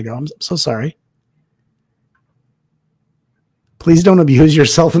stop them. I go, I'm so sorry. Please don't abuse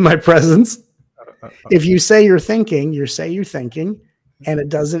yourself in my presence. If you say you're thinking, you're thinking, and it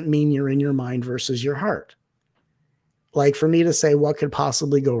doesn't mean you're in your mind versus your heart. Like, for me to say what could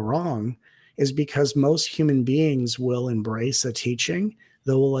possibly go wrong is because most human beings will embrace a teaching.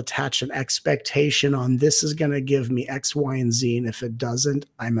 They will attach an expectation on this is going to give me X, Y, and Z. And if it doesn't,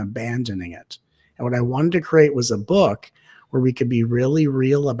 I'm abandoning it. And what I wanted to create was a book where we could be really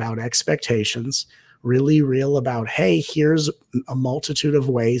real about expectations, really real about, hey, here's a multitude of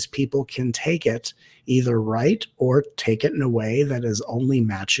ways people can take it either right or take it in a way that is only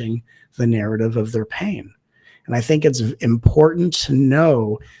matching the narrative of their pain. And I think it's important to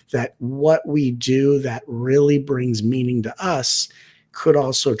know that what we do that really brings meaning to us could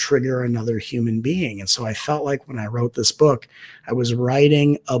also trigger another human being. And so I felt like when I wrote this book, I was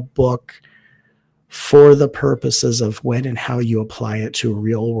writing a book for the purposes of when and how you apply it to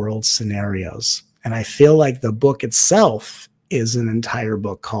real world scenarios. And I feel like the book itself is an entire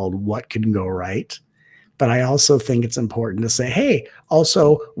book called What Could Go Right. But I also think it's important to say, hey,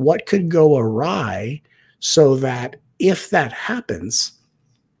 also what could go awry, so that if that happens,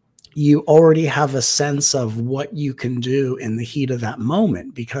 you already have a sense of what you can do in the heat of that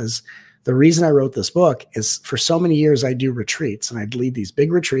moment. Because the reason I wrote this book is for so many years I do retreats, and I'd lead these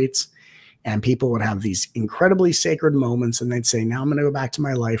big retreats, and people would have these incredibly sacred moments, and they'd say, now I'm going to go back to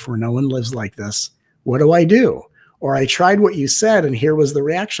my life where no one lives like this. What do I do? Or I tried what you said, and here was the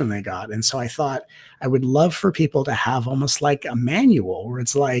reaction they got. And so I thought I would love for people to have almost like a manual where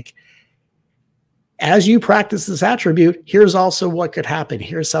it's like, as you practice this attribute, here's also what could happen.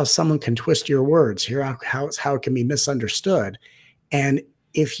 Here's how someone can twist your words. Here's how it can be misunderstood. And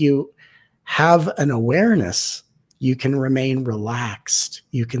if you have an awareness, you can remain relaxed.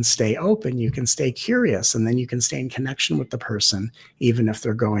 You can stay open. You can stay curious. And then you can stay in connection with the person, even if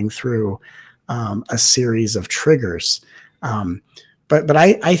they're going through a series of triggers. But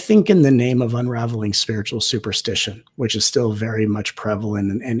I think in the name of unraveling spiritual superstition, which is still very much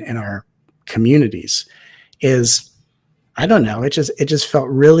prevalent in our communities, is, I don't know, it just felt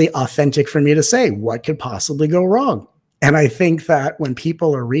really authentic for me to say, what could possibly go wrong? And I think that when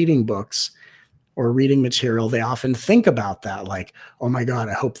people are reading books or reading material, they often think about that, like, oh my God,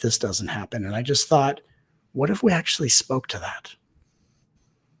 I hope this doesn't happen. And I just thought, what if we actually spoke to that?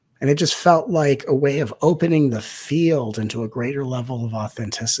 And it just felt like a way of opening the field into a greater level of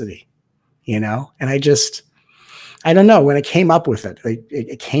authenticity, you know? And I don't know, when I came up with it,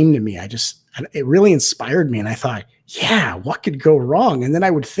 it came to me. It really inspired me. And I thought, yeah, what could go wrong? And then I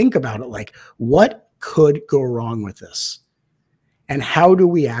would think about it like, what could go wrong with this? And how do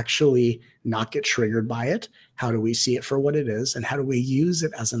we actually not get triggered by it? How do we see it for what it is? And how do we use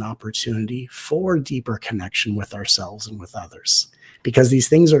it as an opportunity for deeper connection with ourselves and with others? Because these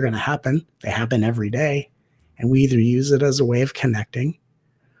things are going to happen. They happen every day. And we either use it as a way of connecting,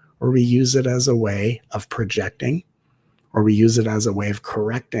 or we use it as a way of projecting, or we use it as a way of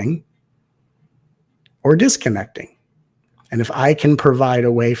correcting or disconnecting. And if I can provide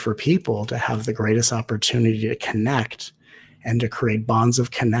a way for people to have the greatest opportunity to connect and to create bonds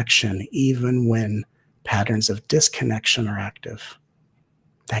of connection, even when patterns of disconnection are active,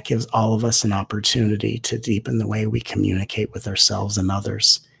 that gives all of us an opportunity to deepen the way we communicate with ourselves and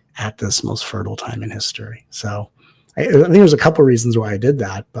others at this most fertile time in history. So I think there's a couple of reasons why I did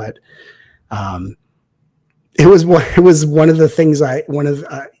that, but it was one of the things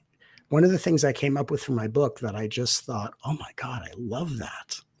I came up with for my book that I just thought, oh my God, I love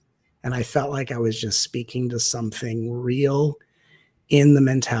that. And I felt like I was just speaking to something real in the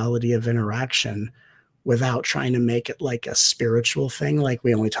mentality of interaction without trying to make it like a spiritual thing. Like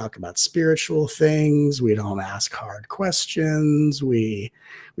we only talk about spiritual things. We don't ask hard questions. We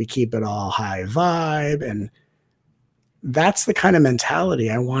keep it all high vibe. And that's the kind of mentality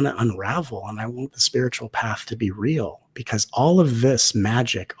I want to unravel. And I want the spiritual path to be real, because all of this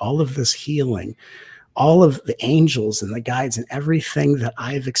magic, all of this healing, all of the angels and the guides and everything that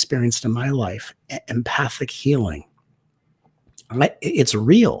I've experienced in my life, empathic healing, it's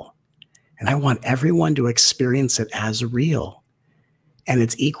real. And I want everyone to experience it as real. And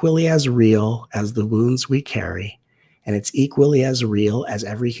it's equally as real as the wounds we carry. And it's equally as real as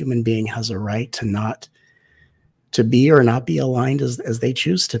every human being has a right to be or not be aligned as they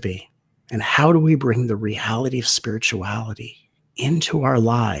choose to be. And how do we bring the reality of spirituality into our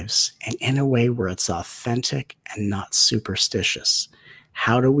lives and in a way where it's authentic and not superstitious?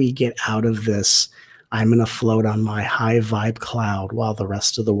 How do we get out of this, I'm going to float on my high vibe cloud while the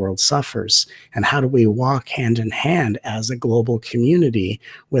rest of the world suffers? And how do we walk hand in hand as a global community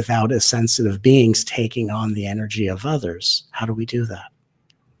without as sensitive beings taking on the energy of others? How do we do that?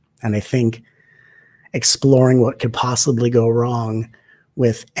 And I think exploring what could possibly go wrong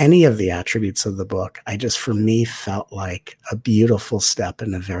with any of the attributes of the book, for me, felt like a beautiful step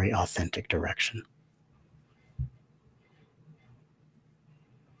in a very authentic direction.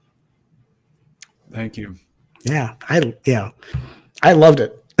 Thank you. Yeah, I loved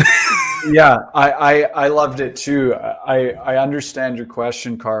it. Yeah, I loved it too. I understand your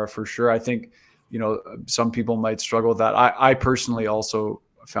question, Kara, for sure. I think, some people might struggle with that. I personally also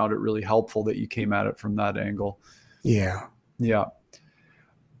found it really helpful that you came at it from that angle. Yeah. Yeah.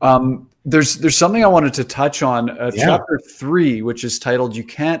 There's something I wanted to touch on, chapter 3, which is titled, "You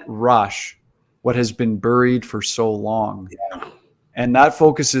Can't Rush What Has Been Buried for So Long." Yeah. And that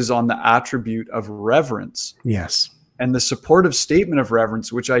focuses on the attribute of reverence. Yes. And the supportive statement of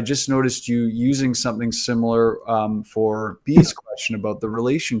reverence, which I just noticed you using something similar for B's question about the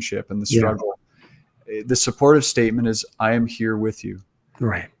relationship and the struggle. Yeah. The supportive statement is, "I am here with you."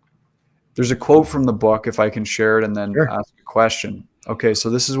 Right. There's a quote from the book, if I can share it and then Sure. ask a question. Okay, so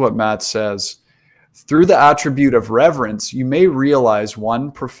this is what Matt says. "Through the attribute of reverence, you may realize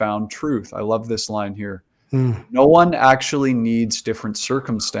one profound truth." I love this line here. "No one actually needs different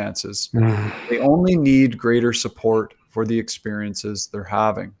circumstances. They only need greater support for the experiences they're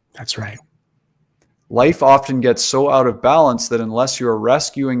having." That's right. "Life often gets so out of balance that unless you're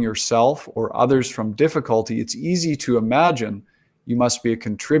rescuing yourself or others from difficulty, it's easy to imagine you must be a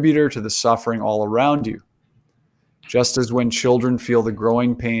contributor to the suffering all around you. Just as when children feel the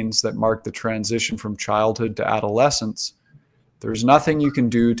growing pains that mark the transition from childhood to adolescence, there's nothing you can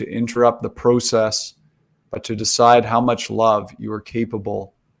do to interrupt the process but to decide how much love you are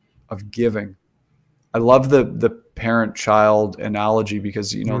capable of giving." I love the parent-child analogy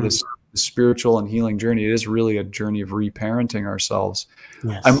because, this spiritual and healing journey, it is really a journey of reparenting ourselves.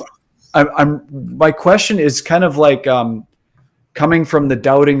 Yes. My question is kind of like coming from the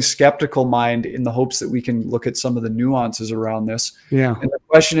doubting, skeptical mind in the hopes that we can look at some of the nuances around this. Yeah. And the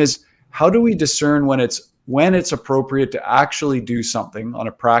question is, how do we discern when it's appropriate to actually do something on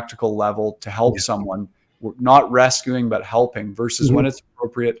a practical level to help someone? We're not rescuing, but helping, versus when it's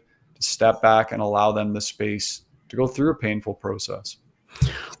appropriate to step back and allow them the space to go through a painful process.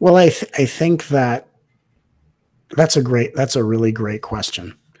 Well, I think that's a really great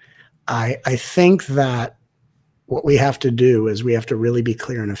question. I think that what we have to do is we have to really be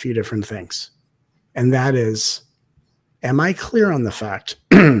clear on a few different things. And that is, am I clear on the fact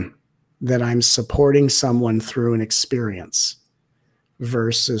that I'm supporting someone through an experience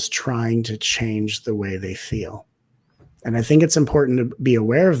versus trying to change the way they feel? And I think it's important to be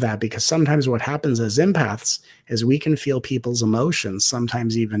aware of that, because sometimes what happens as empaths is we can feel people's emotions,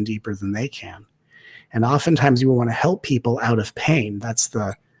 sometimes even deeper than they can. And oftentimes we want to help people out of pain. That's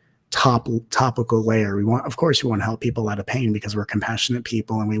the topical layer. Of course, we want to help people out of pain because we're compassionate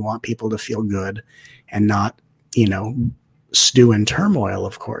people and we want people to feel good and not, stew in turmoil,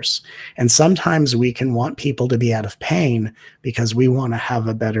 of course. And sometimes we can want people to be out of pain because we want to have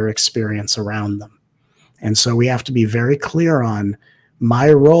a better experience around them. And so we have to be very clear on, my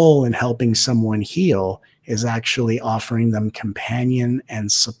role in helping someone heal is actually offering them companion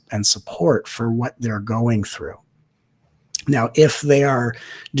and support for what they're going through. Now, if they are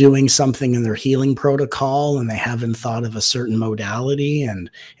doing something in their healing protocol and they haven't thought of a certain modality and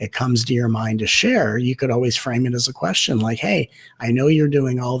it comes to your mind to share, you could always frame it as a question like, hey, I know you're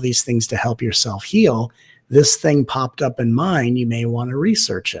doing all these things to help yourself heal. This thing popped up in mine. You may want to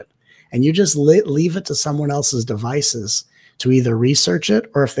research it. And you just leave it to someone else's devices to either research it,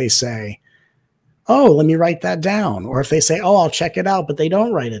 or if they say, oh, let me write that down. Or if they say, oh, I'll check it out, but they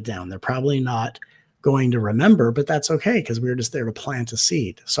don't write it down, they're probably not going to remember, but that's okay because we're just there to plant a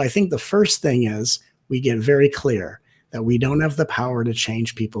seed. So I think the first thing is we get very clear that we don't have the power to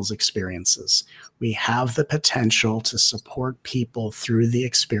change people's experiences. We have the potential to support people through the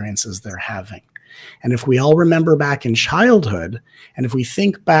experiences they're having. And if we all remember back in childhood, and if we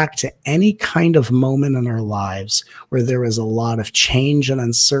think back to any kind of moment in our lives where there was a lot of change and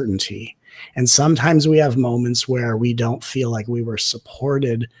uncertainty, and sometimes we have moments where we don't feel like we were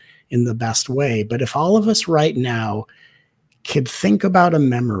supported in the best way. But if all of us right now could think about a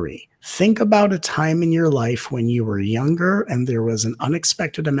memory, think about a time in your life when you were younger and there was an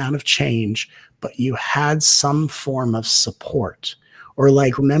unexpected amount of change, but you had some form of support. Or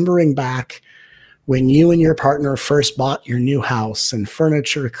like remembering back when you and your partner first bought your new house and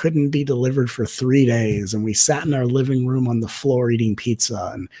furniture couldn't be delivered for 3 days, and we sat in our living room on the floor eating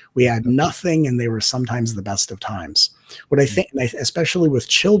pizza, and we had nothing, and they were sometimes the best of times. What I think, especially with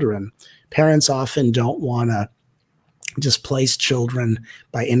children, parents often don't want to displace children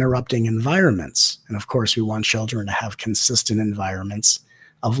by interrupting environments. And of course, we want children to have consistent environments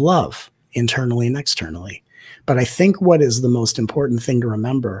of love, internally and externally. But I think what is the most important thing to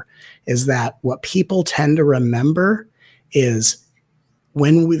remember is that what people tend to remember is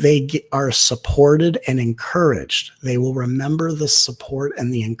when they are supported and encouraged, they will remember the support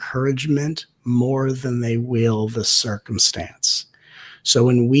and the encouragement more than they will the circumstance. So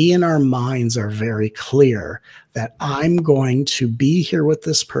when we in our minds are very clear that I'm going to be here with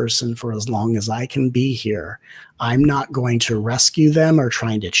this person for as long as I can be here, I'm not going to rescue them or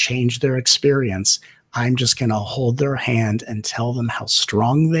trying to change their experience. I'm just going to hold their hand and tell them how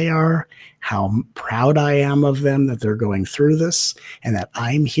strong they are, how proud I am of them that they're going through this, and that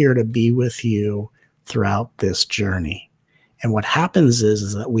I'm here to be with you throughout this journey. And what happens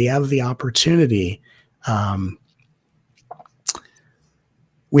is that we have the opportunity,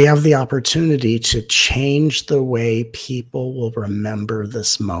 to change the way people will remember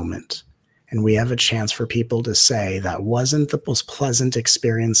this moment. And we have a chance for people to say, that wasn't the most pleasant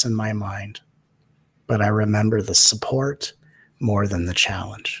experience in my mind, but I remember the support more than the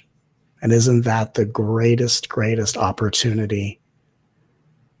challenge. And isn't that the greatest, greatest opportunity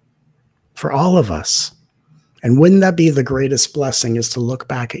for all of us? And wouldn't that be the greatest blessing, is to look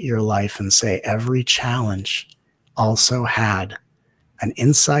back at your life and say, every challenge also had an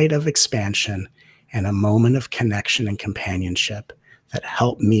insight of expansion and a moment of connection and companionship that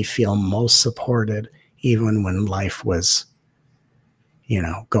helped me feel most supported, even when life was,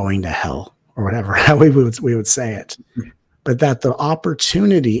 going to hell, or whatever, how we would say it. But that the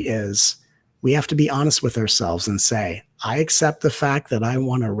opportunity is, we have to be honest with ourselves and say, I accept the fact that I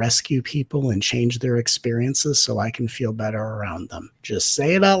want to rescue people and change their experiences so I can feel better around them. Just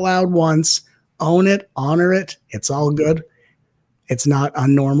say it out loud once, own it, honor it. It's all good. It's not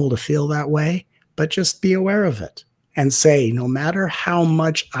unnormal to feel that way, but just be aware of it and say, no matter how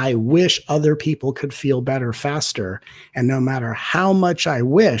much I wish other people could feel better faster, and no matter how much I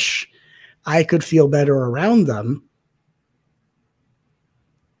wish I could feel better around them,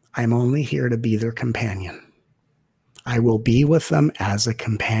 I'm only here to be their companion. I will be with them as a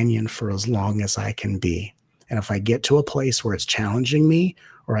companion for as long as I can be. And if I get to a place where it's challenging me,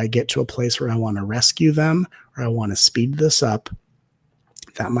 or I get to a place where I want to rescue them, or I want to speed this up,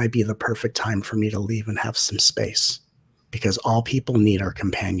 that might be the perfect time for me to leave and have some space, because all people need are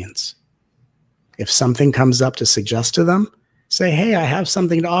companions. If something comes up to suggest to them, say, hey, I have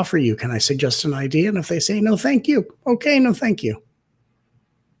something to offer you. Can I suggest an idea? And if they say, no, thank you. Okay, no, thank you.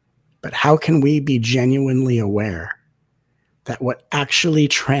 But how can we be genuinely aware that what actually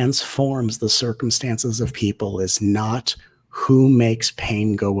transforms the circumstances of people is not who makes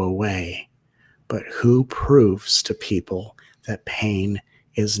pain go away, but who proves to people that pain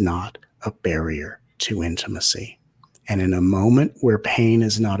is not a barrier to intimacy? And in a moment where pain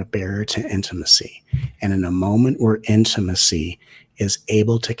is not a barrier to intimacy, and in a moment where intimacy is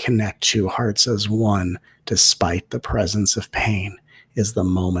able to connect two hearts as one despite the presence of pain, is the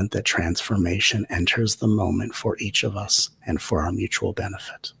moment that transformation enters the moment for each of us and for our mutual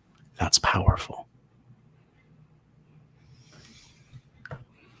benefit. That's powerful.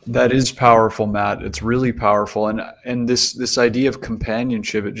 That is powerful, Matt. It's really powerful. And this idea of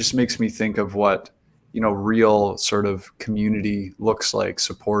companionship, it just makes me think of what, real sort of community looks like,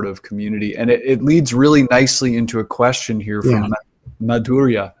 supportive community. And it leads really nicely into a question here from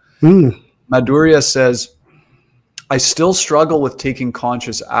Madhurya. Madhurya says, I still struggle with taking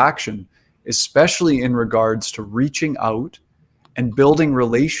conscious action, especially in regards to reaching out and building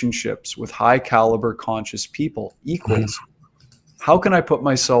relationships with high caliber conscious people, equals. How can I put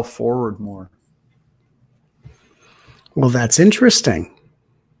myself forward more? Well, that's interesting.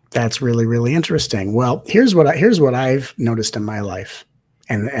 That's really, really interesting. Well, here's what I've noticed in my life,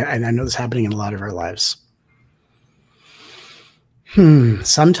 and I know this is happening in a lot of our lives.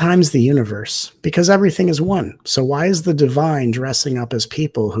 Sometimes the universe, because everything is one. So why is the divine dressing up as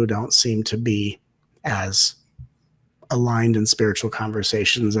people who don't seem to be as aligned in spiritual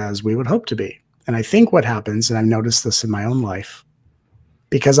conversations as we would hope to be? And I think what happens, and I've noticed this in my own life,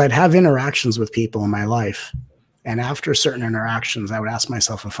 because I'd have interactions with people in my life, and after certain interactions, I would ask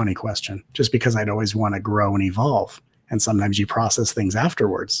myself a funny question, just because I'd always want to grow and evolve. And sometimes you process things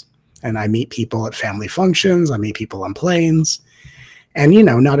afterwards. And I meet people at family functions. I meet people on planes. And,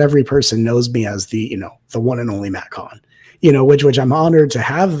 not every person knows me as the one and only Matt Kahn, which I'm honored to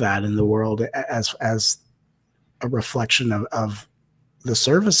have that in the world as a reflection of the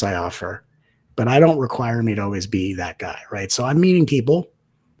service I offer. But I don't require me to always be that guy, right? So I'm meeting people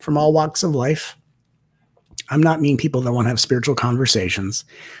from all walks of life. I'm not meeting people that want to have spiritual conversations.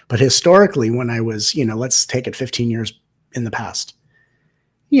 But historically, when I was, let's take it 15 years in the past,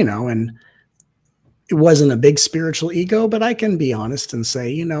 and it wasn't a big spiritual ego, but I can be honest and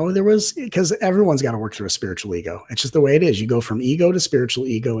say, there was, because everyone's got to work through a spiritual ego. It's just the way it is. You go from ego to spiritual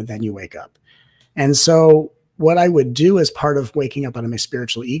ego, and then you wake up. And so what I would do as part of waking up out of my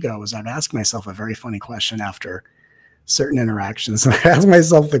spiritual ego is I'd ask myself a very funny question after certain interactions. And I'd ask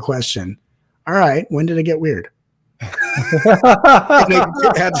myself the question, all right, when did it get weird? And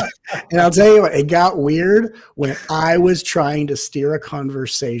I'll tell you what, it got weird when I was trying to steer a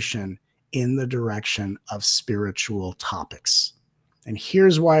conversation in the direction of spiritual topics. And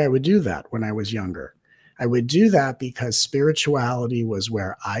here's why I would do that when I was younger. I would do that because spirituality was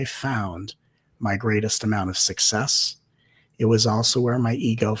where I found my greatest amount of success. It was also where my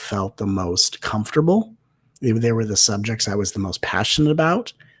ego felt the most comfortable. They were the subjects I was the most passionate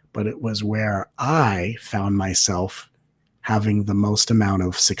about, but it was where I found myself having the most amount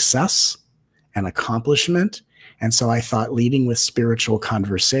of success and accomplishment. And so I thought leading with spiritual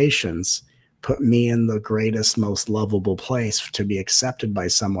conversations put me in the greatest, most lovable place to be accepted by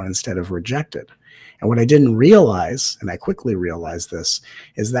someone instead of rejected. And what I didn't realize, and I quickly realized this,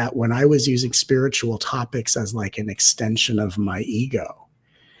 is that when I was using spiritual topics as like an extension of my ego,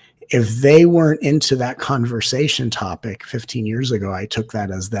 if they weren't into that conversation topic 15 years ago, I took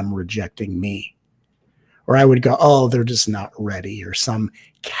that as them rejecting me. Or I would go, oh, they're just not ready, or some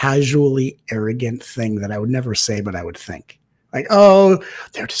casually arrogant thing that I would never say, but I would think. Like, oh,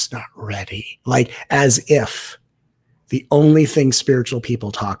 they're just not ready. Like as if the only thing spiritual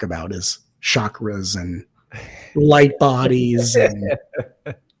people talk about is chakras and light bodies. And,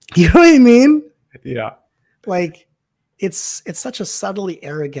 you know what I mean? Yeah. Like it's such a subtly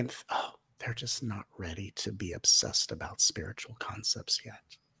arrogant, oh, they're just not ready to be obsessed about spiritual concepts yet.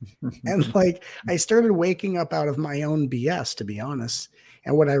 And like, I started waking up out of my own BS, to be honest.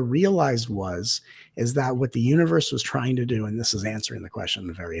 And what I realized is that what the universe was trying to do, and this is answering the question in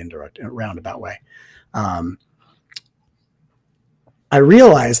a very indirect, roundabout way. I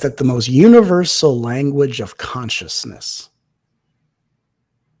realized that the most universal language of consciousness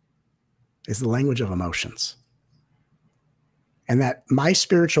is the language of emotions. And that my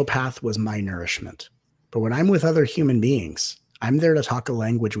spiritual path was my nourishment. But when I'm with other human beings, I'm there to talk a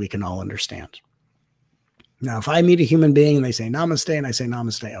language we can all understand. Now, if I meet a human being and they say namaste and I say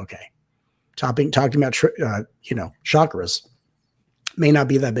namaste, okay. Talking about chakras may not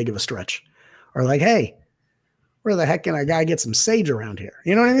be that big of a stretch. or like, hey, where the heck can a guy get some sage around here?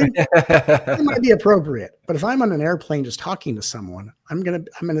 You know what I mean? It might be appropriate. But if I'm on an airplane just talking to someone, I'm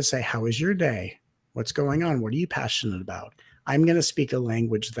gonna say, how is your day? What's going on? What are you passionate about? I'm gonna speak a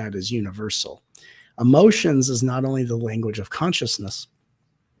language that is universal. Emotions is not only the language of consciousness,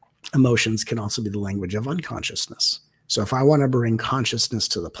 emotions can also be the language of unconsciousness. So if I want to bring consciousness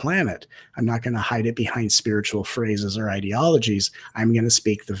to the planet, I'm not going to hide it behind spiritual phrases or ideologies. I'm going to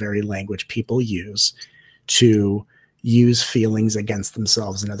speak the very language people use to use feelings against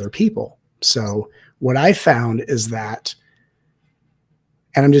themselves and other people. So what I found is that,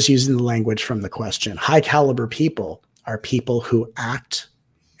 and I'm just using the language from the question, high caliber people are people who act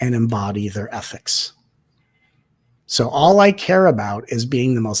and embody their ethics. So all I care about is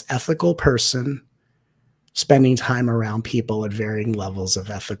being the most ethical person, spending time around people at varying levels of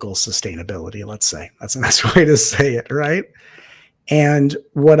ethical sustainability, let's say. That's a nice way to say it, right? And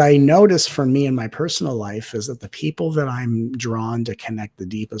what I notice for me in my personal life is that the people that I'm drawn to connect the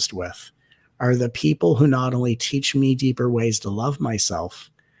deepest with are the people who not only teach me deeper ways to love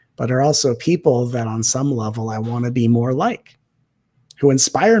myself, but are also people that on some level I want to be more like, who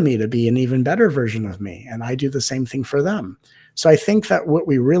inspire me to be an even better version of me. And I do the same thing for them. So I think that what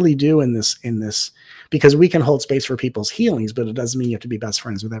we really do in this, because we can hold space for people's healings, but it doesn't mean you have to be best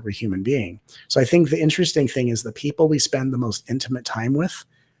friends with every human being. So I think the interesting thing is the people we spend the most intimate time with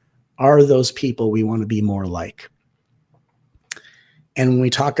are those people we want to be more like. And when we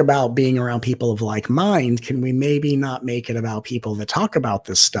talk about being around people of like mind, can we maybe not make it about people that talk about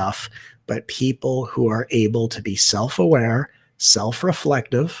this stuff, but people who are able to be self-aware,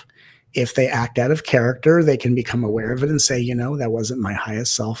 self-reflective. If they act out of character, they can become aware of it and say, you know, that wasn't my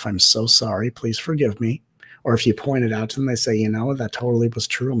highest self. I'm so sorry. Please forgive me. Or if you point it out to them, they say, you know, that totally was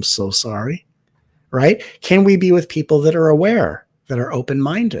true. I'm so sorry. Right? Can we be with people that are aware, that are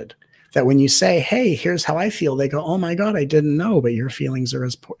open-minded, that when you say, hey, here's how I feel, they go, oh my God, I didn't know, but your feelings are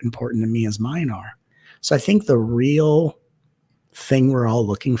as important to me as mine are. So I think the real thing we're all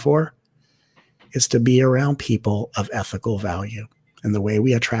looking for is to be around people of ethical value. And the way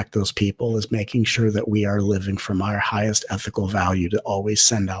we attract those people is making sure that we are living from our highest ethical value to always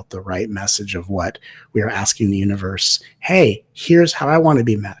send out the right message of what we are asking the universe. Hey, here's how I want to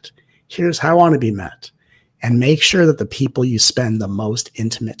be met. Here's how I want to be met. And make sure that the people you spend the most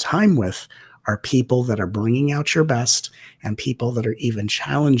intimate time with are people that are bringing out your best and people that are even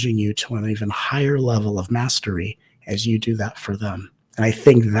challenging you to an even higher level of mastery as you do that for them. And I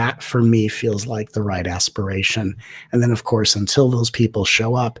think that for me feels like the right aspiration. And then, of course, until those people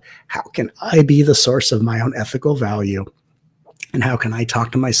show up, how can I be the source of my own ethical value? And how can I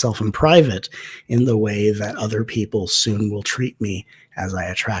talk to myself in private in the way that other people soon will treat me as I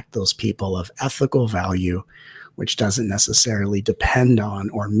attract those people of ethical value, which doesn't necessarily depend on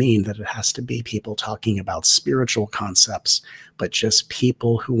or mean that it has to be people talking about spiritual concepts, but just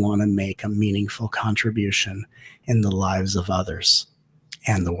people who want to make a meaningful contribution in the lives of others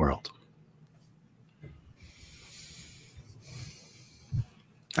and the world.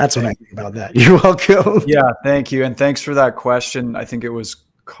 That's what I think about that. You're welcome. Yeah, thank you. And thanks for that question. I think it was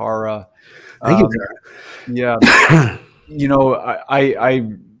Kara. Thank you, Kara. Yeah. You know,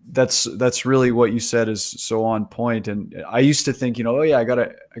 that's really what you said is so on point. And I used to think, you know, oh yeah, I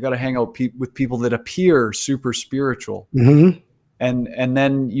gotta hang out with people that appear super spiritual. Mm-hmm. And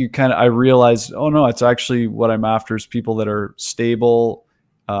then I realized, oh no, it's actually what I'm after is people that are stable,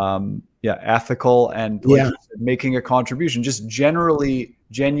 ethical, and like you said, making a contribution, just generally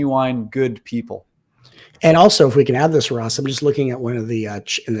genuine, good people. And also, if we can add this, Ross, I'm just looking at one of the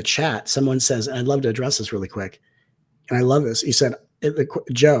in the chat. Someone says, and I'd love to address this really quick. And I love this. He said,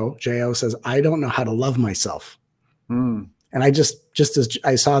 J.O. says, I don't know how to love myself. And I just as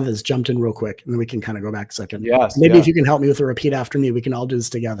I saw this, jumped in real quick, and then we can kind of go back a second. Yes. Maybe if you can help me with a repeat after me, we can all do this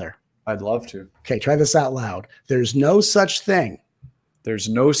together. I'd love to. Okay, try this out loud. There's no such thing. There's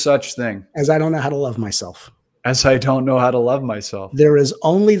no such thing as I don't know how to love myself. As I don't know how to love myself. There is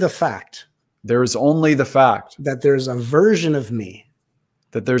only the fact. There is only the fact that there's a version of me.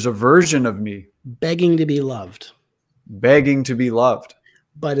 That there's a version of me. Begging to be loved. Begging to be loved.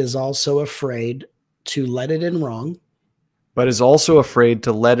 But is also afraid to let it in wrong. But is also afraid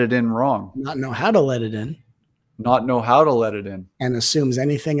to let it in wrong. Not know how to let it in. Not know how to let it in. And assumes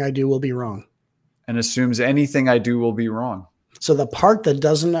anything I do will be wrong. And assumes anything I do will be wrong. So the part that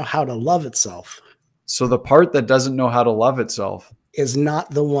doesn't know how to love itself. So the part that doesn't know how to love itself. Is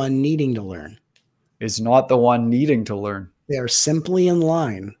not the one needing to learn. Is not the one needing to learn. They are simply in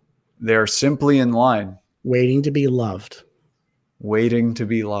line. They are simply in line. Waiting to be loved. Waiting to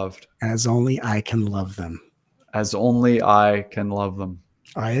be loved. As only I can love them. As only I can love them.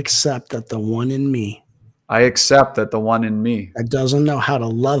 I accept that the one in me I accept that the one in me that doesn't know how to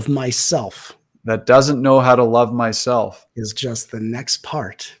love myself that doesn't know how to love myself is just the next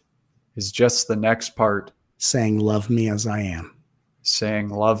part is just the next part saying, love me as I am. saying,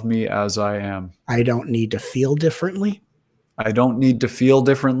 love me as I am. I don't need to feel differently. I don't need to feel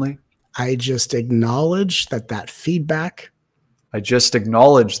differently. I just acknowledge that that feedback I just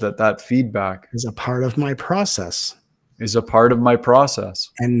acknowledge that that feedback is a part of my process is a part of my process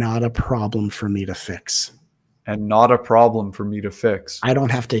and not a problem for me to fix. and not a problem for me to fix. I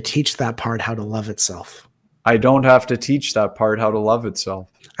don't have to teach that part how to love itself. I don't have to teach that part how to love itself.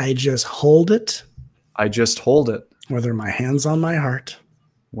 I just hold it, I just hold it, whether my hand's on my heart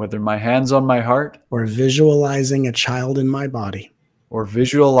whether my hand's on my heart or visualizing a child in my body. or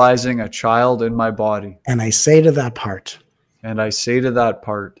visualizing a child in my body. And I say to that part, And I say to that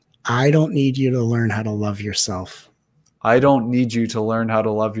part, I don't need you to learn how to love yourself. I don't need you to learn how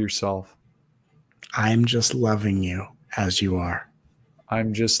to love yourself. I'm just loving you as you are.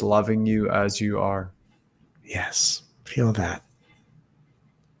 I'm just loving you as you are. Yes, feel that.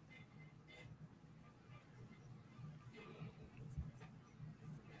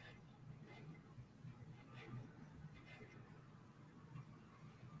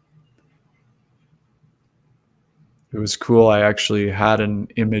 It was cool. I actually had an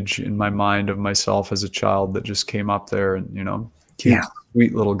image in my mind of myself as a child that just came up there and, cute, Yeah.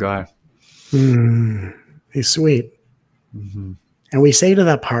 sweet little guy. He's sweet. Mm-hmm. And we say to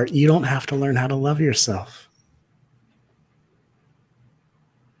that part, you don't have to learn how to love yourself.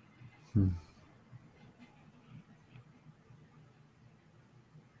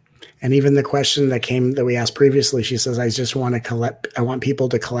 And even the question that we asked previously, she says, I want people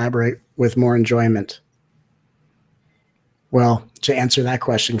to collaborate with more enjoyment. Well, to answer that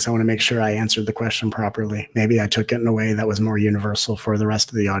question, because I want to make sure I answered the question properly. Maybe I took it in a way that was more universal for the rest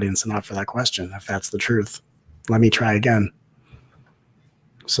of the audience and not for that question, if that's the truth. Let me try again.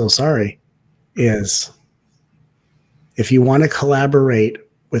 So sorry, is if you want to collaborate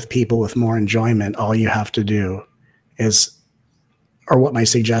with people with more enjoyment, all you have to do is, or what my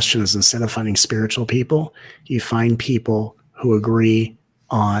suggestion is, instead of finding spiritual people, you find people who agree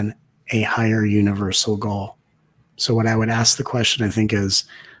on a higher universal goal. So what I would ask the question, I think, is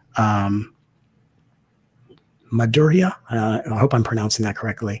Madhurya. I hope I'm pronouncing that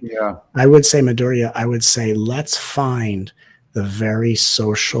correctly. Yeah. I would say Madhurya. I would say, let's find the very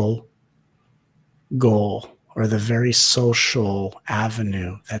social goal or the very social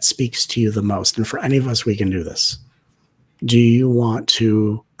avenue that speaks to you the most. And for any of us, we can do this. Do you want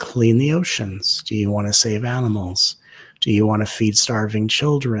to clean the oceans? Do you want to save animals? Do you want to feed starving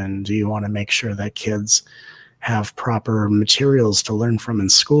children? Do you want to make sure that kids have proper materials to learn from in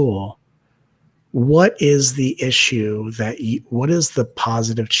school? What is the issue what is the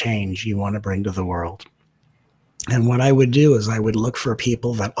positive change you want to bring to the world? And what I would do is I would look for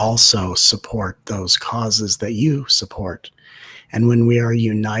people that also support those causes that you support. And when we are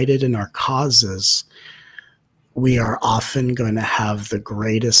united in our causes, we are often going to have the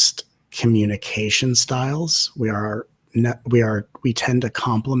greatest communication styles. We tend to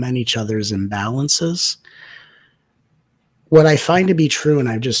complement each other's imbalances. What I find to be true, and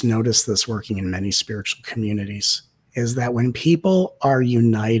I've just noticed this working in many spiritual communities, is that when people are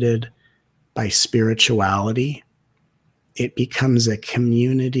united by spirituality, it becomes a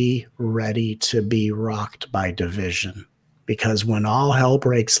community ready to be rocked by division. Because when all hell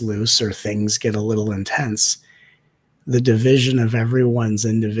breaks loose or things get a little intense, the division of everyone's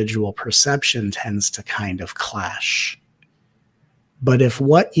individual perception tends to kind of clash. But if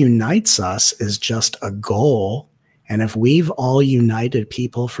what unites us is just a goal, and if we've all united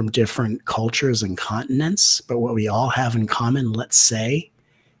people from different cultures and continents, but what we all have in common, let's say,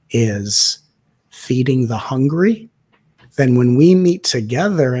 is feeding the hungry, then when we meet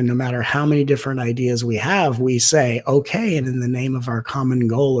together, and no matter how many different ideas we have, we say, okay, and in the name of our common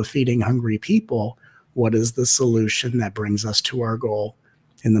goal of feeding hungry people, what is the solution that brings us to our goal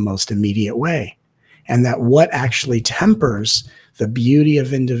in the most immediate way? And that what actually tempers the beauty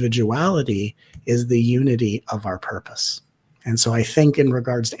of individuality is the unity of our purpose. And so I think in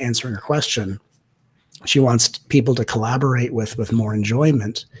regards to answering her question, she wants people to collaborate with more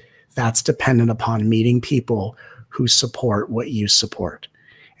enjoyment. That's dependent upon meeting people who support what you support.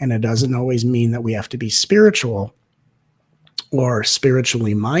 And it doesn't always mean that we have to be spiritual or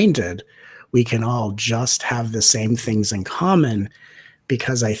spiritually minded. We can all just have the same things in common,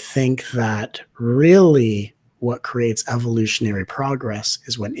 because I think that really what creates evolutionary progress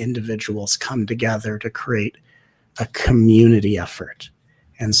is when individuals come together to create a community effort.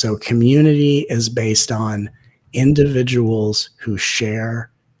 And so community is based on individuals who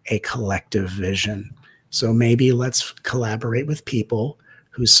share a collective vision. So maybe let's collaborate with people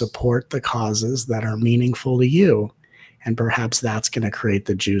who support the causes that are meaningful to you. And perhaps that's going to create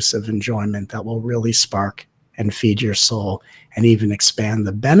the juice of enjoyment that will really spark and feed your soul and even expand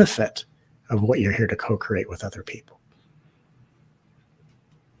the benefit of what you're here to co-create with other people.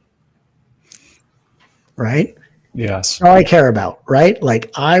 Right? Yes. That's all I care about, right?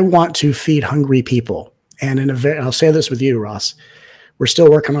 Like, I want to feed hungry people. And I'll say this with you, Ross, we're still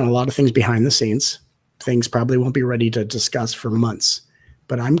working on a lot of things behind the scenes. Things probably won't be ready to discuss for months,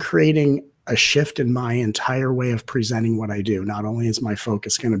 but I'm creating a shift in my entire way of presenting what I do. Not only is my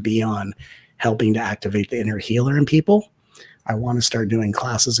focus going to be on helping to activate the inner healer in people, I want to start doing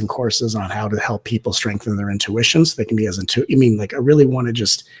classes and courses on how to help people strengthen their intuition so they can be as intuitive. I mean, like, I really want to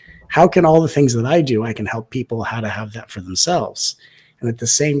just, how can all the things that I do, I can help people how to have that for themselves. And at the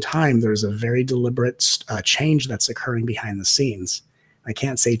same time, there's a very deliberate change that's occurring behind the scenes. I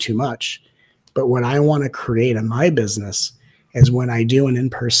can't say too much, but what I want to create in my business is when I do an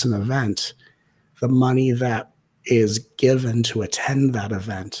in-person event, the money that is given to attend that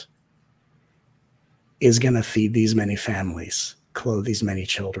event is going to feed these many families, clothe these many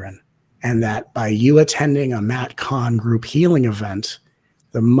children. And that by you attending a Matt Kahn group healing event,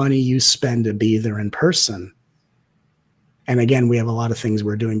 the money you spend to be there in person. And again, we have a lot of things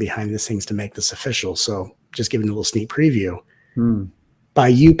we're doing behind the scenes to make this official. So just giving a little sneak preview. By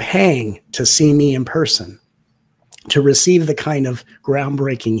you paying to see me in person, to receive the kind of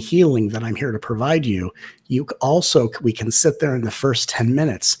groundbreaking healing that I'm here to provide you, we can sit there in the first 10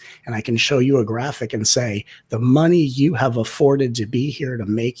 minutes and I can show you a graphic and say, the money you have afforded to be here to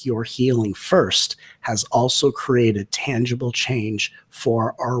make your healing first has also created tangible change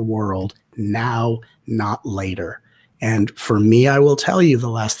for our world now, not later. And for me, I will tell you, the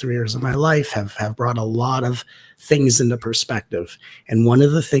last 3 years of my life have brought a lot of things into perspective. And one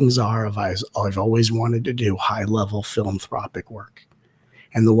of the things I've always wanted to do high-level philanthropic work.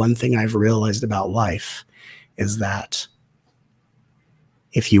 And the one thing I've realized about life is that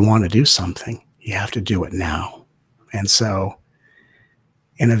if you want to do something, you have to do it now. And so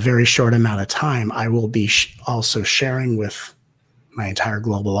in a very short amount of time, I will be also sharing with my entire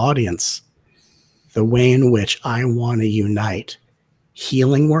global audience the way in which I want to unite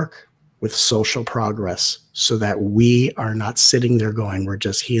healing work with social progress so that we are not sitting there going, we're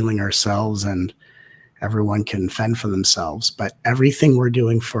just healing ourselves and everyone can fend for themselves. But everything we're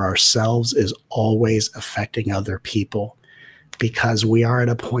doing for ourselves is always affecting other people, because we are at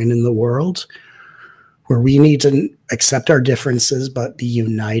a point in the world where we need to accept our differences, but be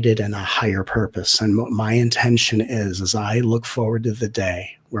united in a higher purpose. And what my intention is I look forward to the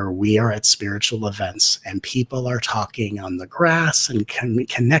day where we are at spiritual events and people are talking on the grass and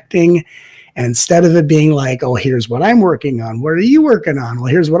connecting. And instead of it being like, oh, here's what I'm working on. What are you working on? Well,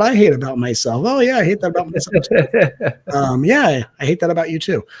 here's what I hate about myself. Oh, yeah, I hate that about myself too. Yeah, I hate that about you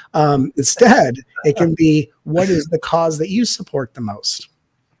too. Instead, it can be, what is the cause that you support the most?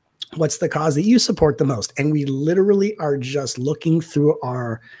 What's the cause that you support the most? And we literally are just looking through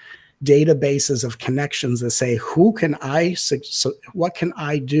our databases of connections that say, what can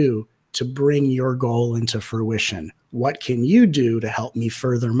I do to bring your goal into fruition? What can you do to help me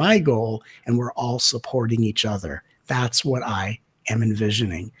further my goal? And we're all supporting each other. That's what I am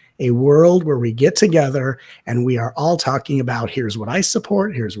envisioning. A world where we get together and we are all talking about, here's what I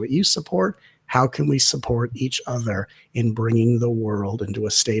support, here's what you support. How can we support each other in bringing the world into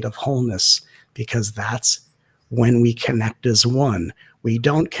a state of wholeness? Because that's when we connect as one. We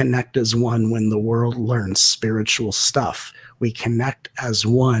don't connect as one when the world learns spiritual stuff. We connect as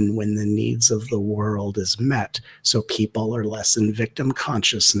one when the needs of the world is met. So people are less in victim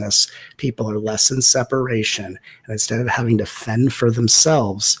consciousness. People are less in separation. And instead of having to fend for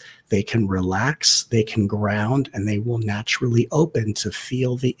themselves, they can relax, they can ground, and they will naturally open to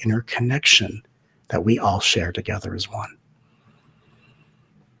feel the interconnection that we all share together as one.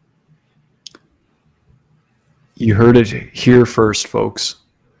 You heard it here first, folks.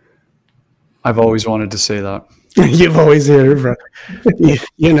 I've always wanted to say that. You've always heard it.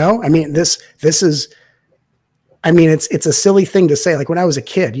 You know, I mean, this is, I mean, it's a silly thing to say. Like when I was a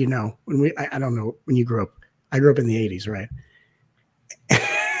kid, you know, I don't know when you grew up. I grew up in the 80s, right?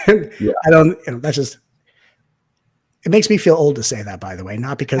 Yeah. That's just, it makes me feel old to say that, by the way,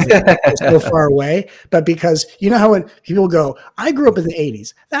 not because it's so far away, but because, you know how when people go, I grew up in the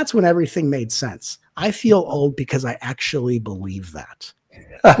 80s, that's when everything made sense. I feel old because I actually believe that.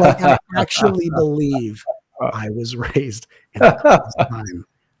 Like I actually believe I was raised in a time.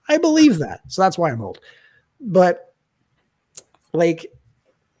 I believe that. So that's why I'm old. But like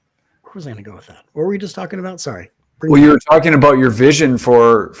was I going to go with that? What were we just talking about? Sorry. Well, you were talking about your vision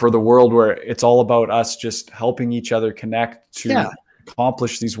for the world where it's all about us just helping each other connect to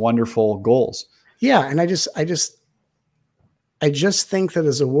accomplish these wonderful goals. Yeah. And I just think that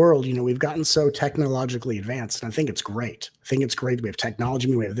as a world, you know, we've gotten so technologically advanced, and I think it's great. I think it's great. We have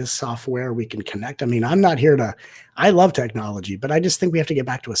technology. We have this software. We can connect. I mean, I love technology, but I just think we have to get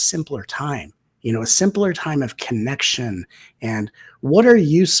back to a simpler time, you know, a simpler time of connection. And what are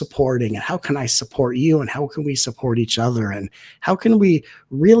you supporting, and how can I support you, and how can we support each other? And how can we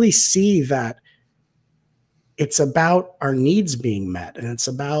really see that it's about our needs being met, and it's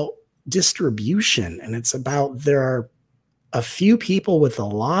about distribution, and it's about there are a few people with a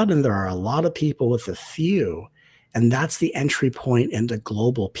lot, and there are a lot of people with a few. And that's the entry point into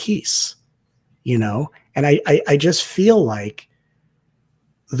global peace, you know? And I just feel like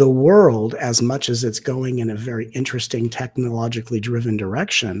the world, as much as it's going in a very interesting, technologically driven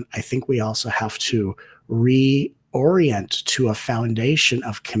direction, I think we also have to reorient to a foundation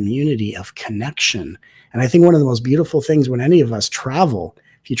of community, of connection. And I think one of the most beautiful things when any of us travel,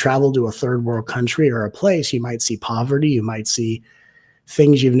 if you travel to a third world country or a place, you might see poverty, you might see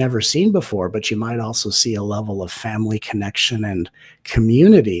things you've never seen before, but you might also see a level of family connection and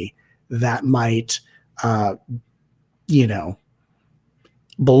community that might, you know,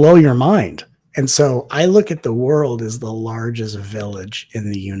 blow your mind. And so I look at the world as the largest village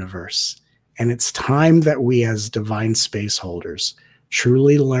in the universe. And it's time that we as divine space holders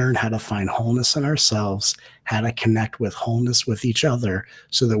truly learn how to find wholeness in ourselves, how to connect with wholeness with each other,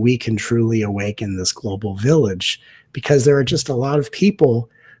 so that we can truly awaken this global village. Because there are just a lot of people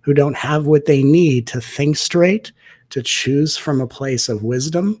who don't have what they need to think straight, to choose from a place of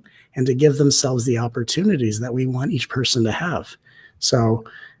wisdom, and to give themselves the opportunities that we want each person to have. So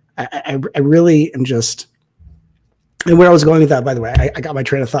I really am just, and where I was going with that, by the way, I got my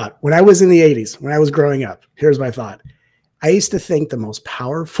train of thought. When I was in the 80s, when I was growing up, here's my thought. I used to think the most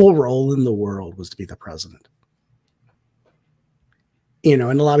powerful role in the world was to be the president. You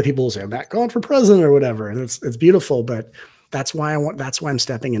know, and a lot of people will say, I'm not going for president or whatever. And it's beautiful, but that's why I'm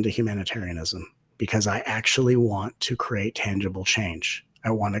stepping into humanitarianism, because I actually want to create tangible change.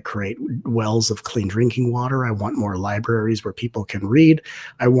 I want to create wells of clean drinking water. I want more libraries where people can read.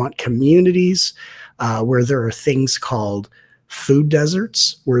 I want communities where there are things called food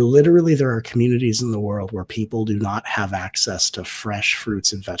deserts, where literally there are communities in the world where people do not have access to fresh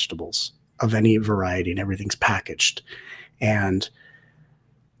fruits and vegetables of any variety, and everything's packaged. And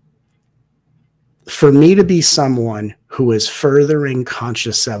for me to be someone who is furthering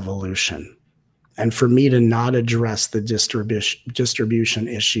conscious evolution, and for me to not address the distribution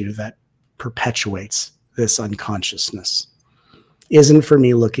issue that perpetuates this unconsciousness, isn't for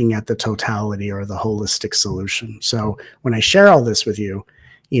me looking at the totality or the holistic solution. So when I share all this with you,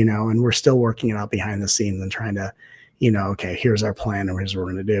 you know, and we're still working it out behind the scenes and trying to, you know, okay, here's our plan and here's what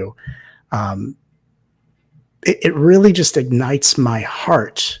we're going to do. It really just ignites my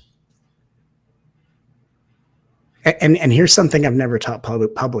heart. And here's something I've never taught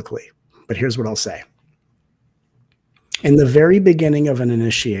publicly, but here's what I'll say. In the very beginning of an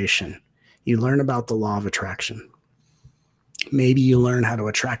initiation, you learn about the law of attraction. Maybe you learn how to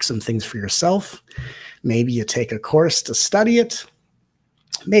attract some things for yourself. Maybe you take a course to study it.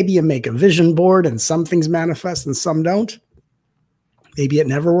 Maybe you make a vision board and some things manifest and some don't. Maybe it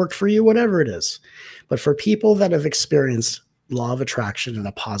never worked for you, whatever it is. But for people that have experienced law of attraction in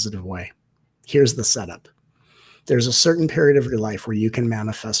a positive way, here's the setup. There's a certain period of your life where you can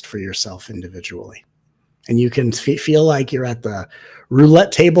manifest for yourself individually. And you can feel like you're at the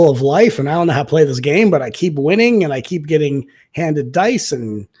roulette table of life, and I don't know how to play this game, but I keep winning and I keep getting handed dice,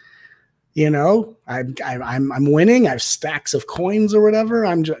 and you know, I'm winning. I have stacks of coins or whatever.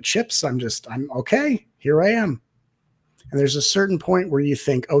 I'm okay. Here I am. And there's a certain point where you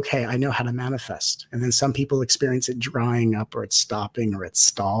think, okay, I know how to manifest. And then some people experience it drying up, or it's stopping, or it's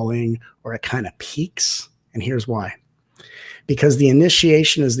stalling, or it kind of peaks. And here's why. Because the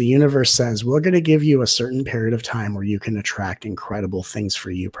initiation is the universe says, we're going to give you a certain period of time where you can attract incredible things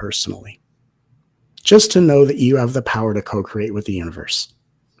for you personally. Just to know that you have the power to co-create with the universe.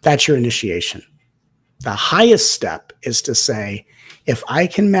 That's your initiation. The highest step is to say, if I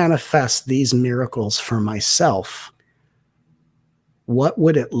can manifest these miracles for myself, what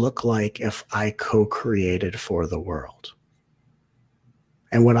would it look like if I co-created for the world?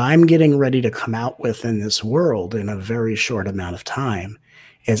 And what I'm getting ready to come out with in this world in a very short amount of time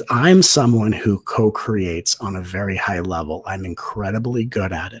is I'm someone who co-creates on a very high level. I'm incredibly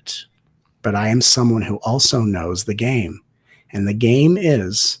good at it. But I am someone who also knows the game. And the game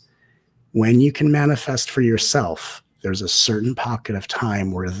is, when you can manifest for yourself, there's a certain pocket of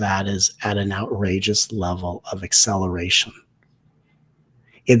time where that is at an outrageous level of acceleration.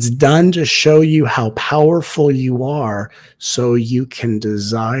 It's done to show you how powerful you are so you can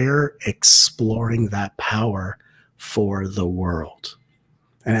desire exploring that power for the world.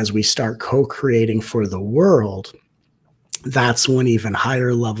 And as we start co-creating for the world, that's when even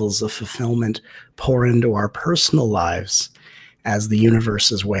higher levels of fulfillment pour into our personal lives as the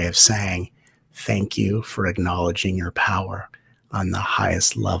universe's way of saying, thank you for acknowledging your power on the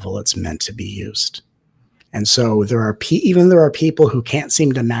highest level it's meant to be used. And so there are people who can't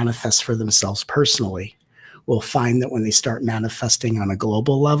seem to manifest for themselves personally, will find that when they start manifesting on a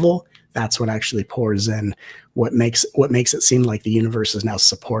global level, that's what actually pours in, what makes it seem like the universe is now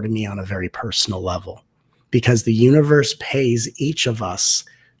supporting me on a very personal level. Because the universe pays each of us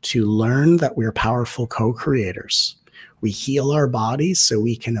to learn that we're powerful co-creators. We heal our bodies so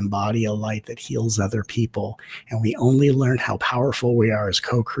we can embody a light that heals other people. And we only learn how powerful we are as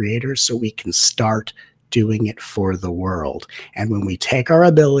co-creators so we can start doing it for the world. And when we take our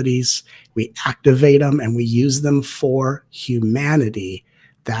abilities, we activate them and we use them for humanity,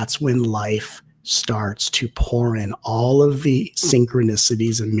 that's when life starts to pour in all of the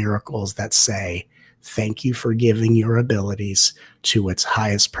synchronicities and miracles that say, thank you for giving your abilities to its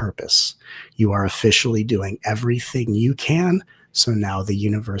highest purpose. You are officially doing everything you can, so now the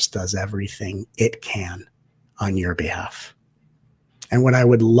universe does everything it can on your behalf. And what I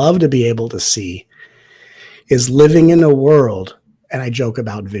would love to be able to see is living in a world, and I joke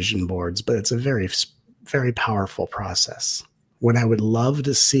about vision boards, but it's a very, very powerful process. What I would love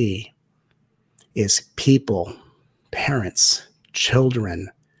to see is people, parents, children,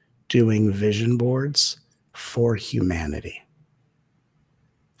 doing vision boards for humanity.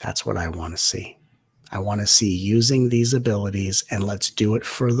 That's what I want to see. I want to see using these abilities, and let's do it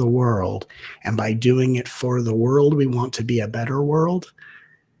for the world. And by doing it for the world, we want to be a better world.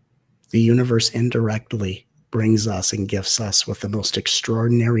 The universe indirectly brings us and gifts us with the most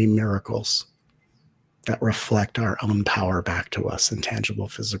extraordinary miracles that reflect our own power back to us in tangible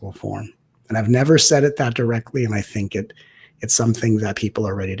physical form. And I've never said it that directly, and I think it's something that people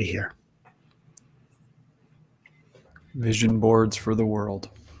are ready to hear. Vision boards for the world.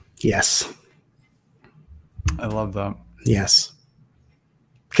 Yes. I love that. Yes.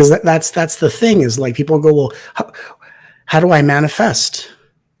 Because that's the thing, is like people go, well, how do I manifest?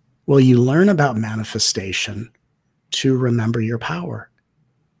 Well, you learn about manifestation to remember your power.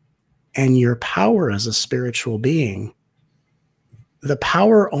 And your power as a spiritual being, the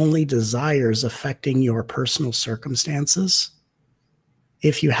power only desires affecting your personal circumstances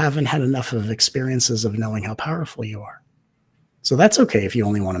if you haven't had enough of experiences of knowing how powerful you are. So that's okay if you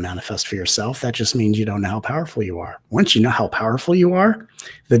only want to manifest for yourself. That just means you don't know how powerful you are. Once you know how powerful you are,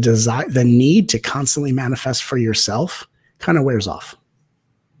 the need to constantly manifest for yourself kind of wears off.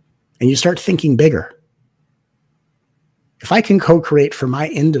 And you start thinking bigger. If I can co-create for my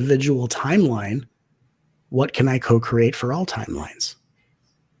individual timeline, what can I co-create for all timelines?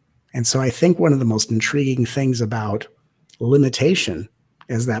 And so I think one of the most intriguing things about limitation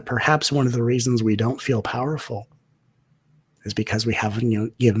is that perhaps one of the reasons we don't feel powerful is because we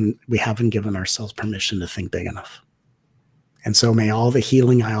haven't given ourselves permission to think big enough. And so may all the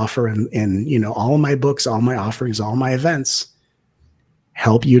healing I offer in all of my books, all my offerings, all my events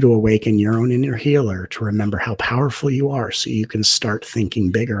help you to awaken your own inner healer to remember how powerful you are so you can start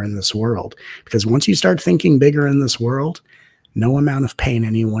thinking bigger in this world. Because once you start thinking bigger in this world, no amount of pain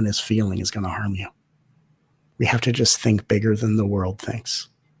anyone is feeling is going to harm you. We have to just think bigger than the world thinks.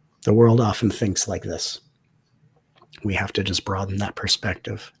 The world often thinks like this. We have to just broaden that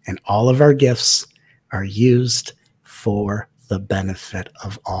perspective. And all of our gifts are used for the benefit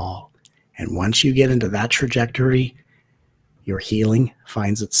of all. And once you get into that trajectory, your healing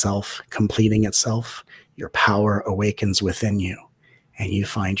finds itself completing itself. Your power awakens within you, and you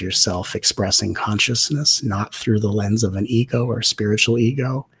find yourself expressing consciousness, not through the lens of an ego or spiritual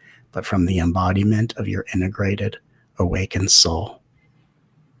ego, but from the embodiment of your integrated, awakened soul.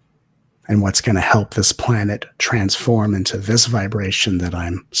 And what's going to help this planet transform into this vibration that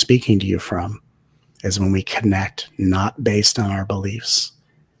I'm speaking to you from is when we connect, not based on our beliefs,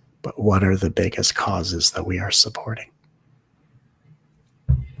 but what are the biggest causes that we are supporting.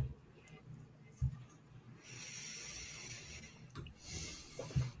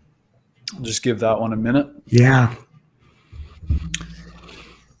 I'll just give that one a minute. Yeah.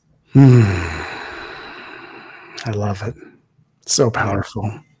 I love it. So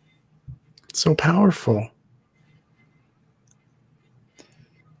powerful. So powerful.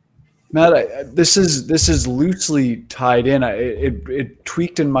 Matt, this is loosely tied in. It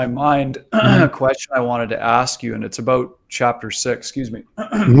tweaked in my mind a question I wanted to ask you, and it's about chapter 6. Excuse me.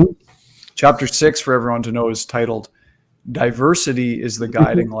 Chapter 6, for everyone to know, is titled "Diversity is the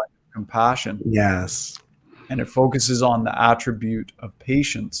Guiding Light of Compassion." Yes, and it focuses on the attribute of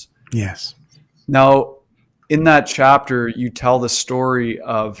patience. Yes. Now, in that chapter, you tell the story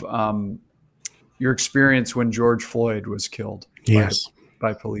of your experience when George Floyd was killed. Yes.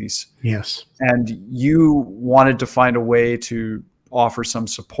 By police. Yes. And you wanted to find a way to offer some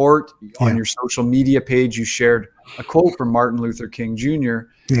support. On your social media page, you shared a quote from Martin Luther King Jr.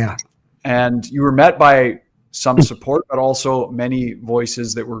 Yeah. And you were met by some support, but also many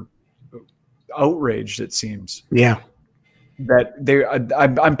voices that were outraged, it seems. Yeah. That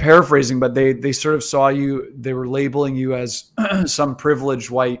I'm paraphrasing, but they sort of saw you, they were labeling you as some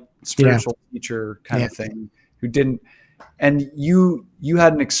privileged white spiritual teacher kind of thing who didn't. And you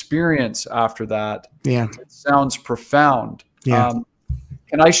had an experience after that. Yeah. It sounds profound. Yeah.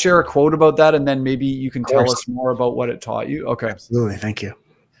 Can I share a quote about that? And then maybe you can tell us more about what it taught you. Okay. Absolutely. Thank you.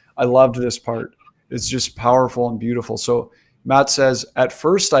 I loved this part. It's just powerful and beautiful. So Matt says, at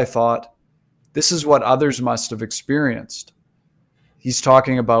first I thought, this is what others must have experienced. He's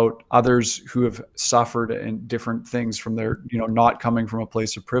talking about others who have suffered in different things from their, not coming from a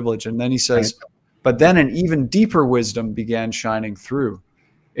place of privilege. And then he says, but then an even deeper wisdom began shining through.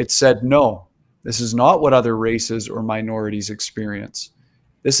 It said, no, this is not what other races or minorities experience.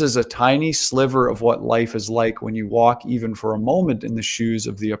 This is a tiny sliver of what life is like when you walk even for a moment in the shoes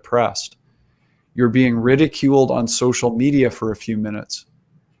of the oppressed. You're being ridiculed on social media for a few minutes.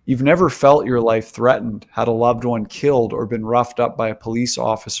 You've never felt your life threatened, had a loved one killed, or been roughed up by a police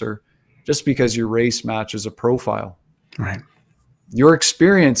officer just because your race matches a profile. Right. Your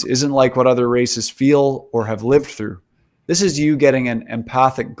experience isn't like what other races feel or have lived through. This is you getting an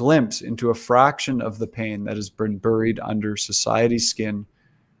empathic glimpse into a fraction of the pain that has been buried under society's skin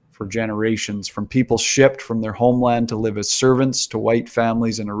for generations, from people shipped from their homeland to live as servants, to white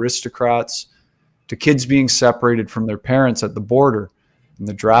families and aristocrats, to kids being separated from their parents at the border, and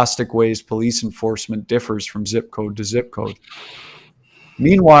the drastic ways police enforcement differs from zip code to zip code.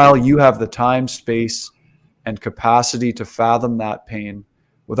 Meanwhile, you have the time, space, and capacity to fathom that pain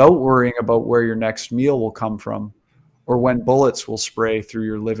without worrying about where your next meal will come from or when bullets will spray through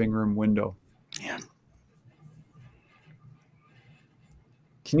your living room window. Yeah.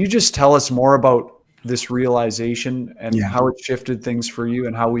 Can you just tell us more about this realization and how it shifted things for you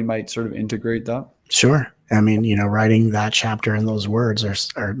and how we might sort of integrate that? Sure. I mean, writing that chapter and those words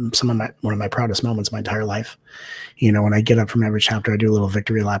are one of my proudest moments my entire life. When I get up from every chapter, I do a little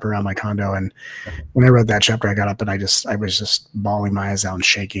victory lap around my condo. And when I wrote that chapter, I got up and I was just bawling my eyes out and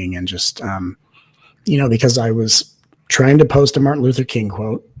shaking and just, because I was trying to post a Martin Luther King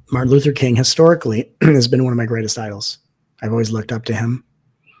quote. Martin Luther King historically has been one of my greatest idols. I've always looked up to him.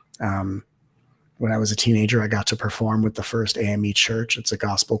 When I was a teenager, I got to perform with the First AME Church. It's a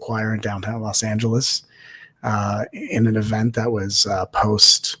gospel choir in downtown Los Angeles. In an event that was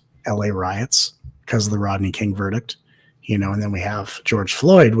post LA riots because of the Rodney King verdict, and then we have George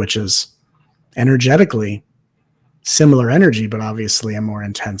Floyd, which is energetically similar energy, but obviously a more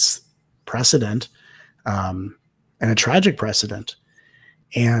intense precedent, and a tragic precedent.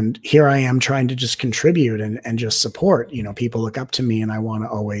 And here I am trying to just contribute and just support. People look up to me and I want to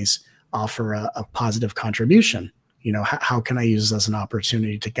always offer a positive contribution. How can I use this as an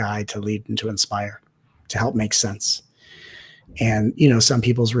opportunity to guide, to lead, and to inspire, to help make sense? And, some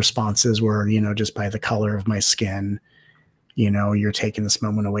people's responses were, just by the color of my skin, you're taking this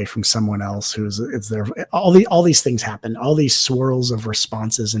moment away from someone else it's there. All these things happen, all these swirls of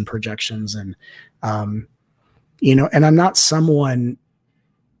responses and projections. And, and I'm not someone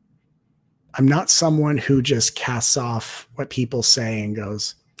who just casts off what people say and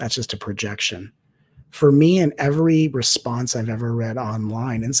goes, that's just a projection. For me, in every response I've ever read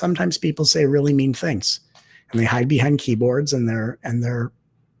online, and sometimes people say really mean things and they hide behind keyboards and they're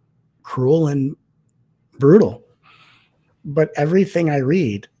cruel and brutal. But everything I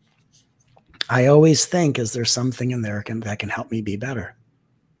read, I always think, is there something in there that can help me be better?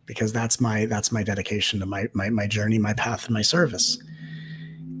 Because that's my dedication to my journey, my path, and my service.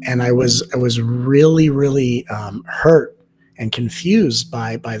 And I was really, really hurt and confused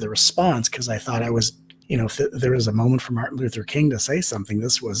by the response, because I thought I was, if there was a moment for Martin Luther King to say something,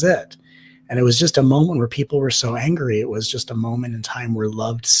 this was it. And it was just a moment where people were so angry. It was just a moment in time where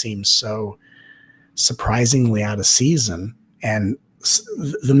love seemed so surprisingly out of season. And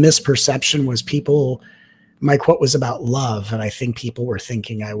the misperception was my quote was about love. And I think people were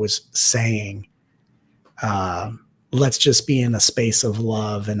thinking I was saying, let's just be in a space of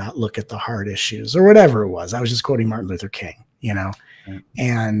love and not look at the hard issues or whatever it was. I was just quoting Martin Luther King, you know? Right.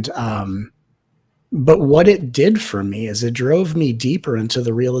 And, but what it did for me is it drove me deeper into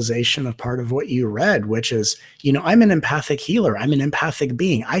the realization of part of what you read, which is, you know, I'm an empathic healer. I'm an empathic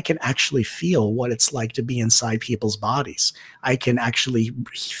being. I can actually feel what it's like to be inside people's bodies. I can actually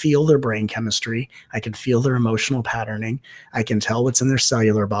feel their brain chemistry. I can feel their emotional patterning. I can tell what's in their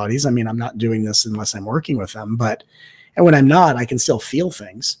cellular bodies. I mean, I'm not doing this unless I'm working with them, but, and when I'm not, I can still feel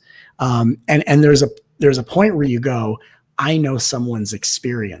things. And there's a point where you go, I know someone's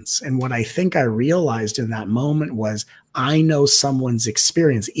experience. And what I think I realized in that moment was I know someone's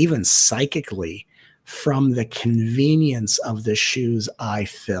experience, even psychically, from the convenience of the shoes I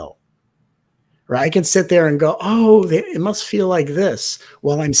fill. Right? I can sit there and go, oh, it must feel like this,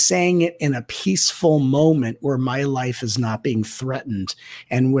 while I'm saying it in a peaceful moment where my life is not being threatened,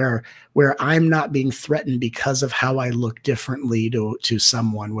 and where I'm not being threatened because of how I look differently to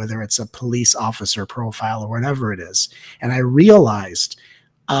someone, whether it's a police officer profile or whatever it is. And I realized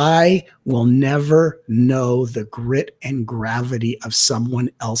I will never know the grit and gravity of someone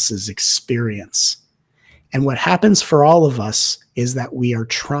else's experience. And what happens for all of us is that we are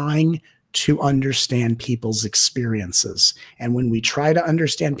trying to understand people's experiences. And when we try to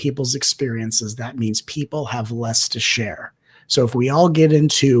understand people's experiences, that means people have less to share. So if we all get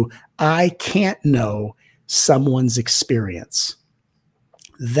into, I can't know someone's experience,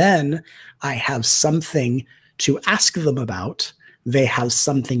 then I have something to ask them about. They have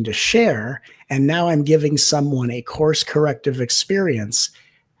something to share. And now I'm giving someone a course corrective experience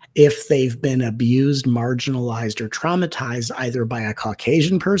if they've been abused, marginalized, or traumatized either by a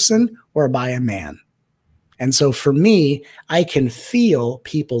Caucasian person or by a man. And so for me, I can feel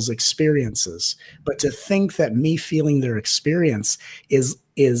people's experiences, but to think that me feeling their experience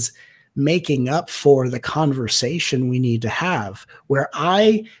is making up for the conversation we need to have, where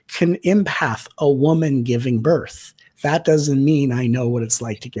I can empath a woman giving birth. That doesn't mean I know what it's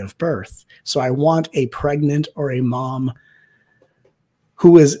like to give birth. So I want a pregnant or a mom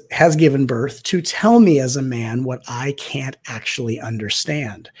who has given birth to tell me as a man what I can't actually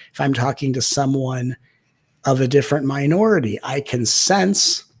understand. If I'm talking to someone of a different minority, I can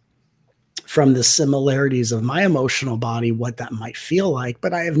sense from the similarities of my emotional body what that might feel like,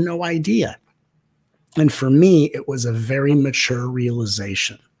 but I have no idea. And for me, it was a very mature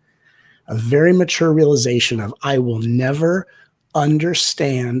realization, of I will never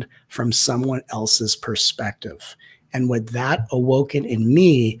understand from someone else's perspective. And what that awoken in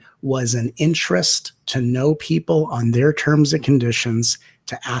me was an interest to know people on their terms and conditions,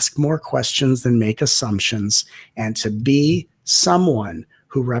 to ask more questions than make assumptions, and to be someone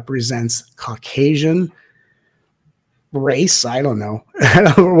who represents Caucasian race, I don't know,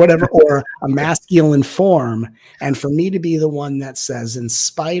 or whatever, or a masculine form. And for me to be the one that says, in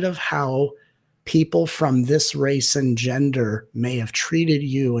spite of how people from this race and gender may have treated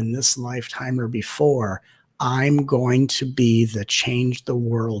you in this lifetime or before, I'm going to be the change the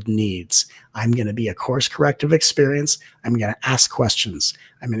world needs. I'm going to be a course corrective experience. I'm going to ask questions.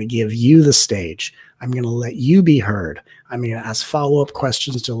 I'm going to give you the stage. I'm going to let you be heard. I'm going to ask follow-up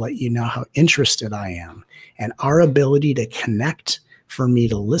questions to let you know how interested I am. And our ability to connect, for me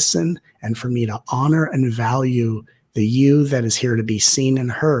to listen, and for me to honor and value the you that is here to be seen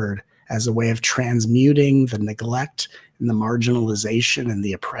and heard, as a way of transmuting the neglect and the marginalization and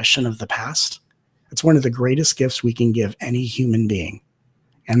the oppression of the past. It's one of the greatest gifts we can give any human being.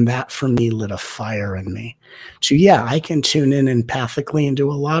 And that for me lit a fire in me. So yeah, I can tune in empathically and do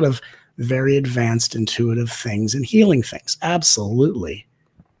a lot of very advanced intuitive things and healing things. Absolutely.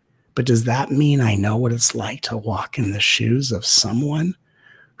 But does that mean I know what it's like to walk in the shoes of someone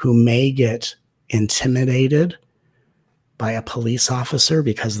who may get intimidated by a police officer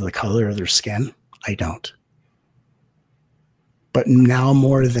because of the color of their skin? I don't. But now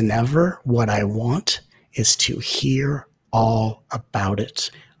more than ever, what I want is to hear all about it.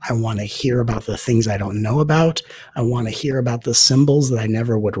 I want to hear about the things I don't know about. I want to hear about the symbols that I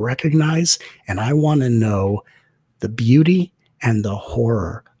never would recognize. And I want to know the beauty and the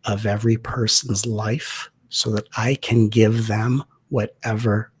horror of every person's life so that I can give them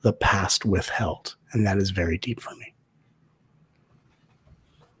whatever the past withheld. And that is very deep for me.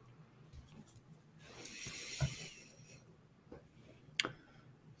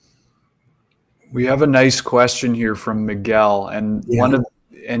 We have a nice question here from Miguel,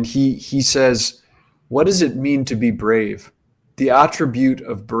 and he says, what does it mean to be brave? The attribute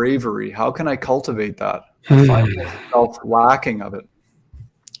of bravery. How can I cultivate that? I find myself lacking of it.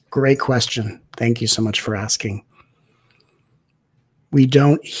 Great question. Thank you so much for asking. We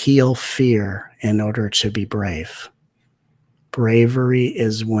don't heal fear in order to be brave. Bravery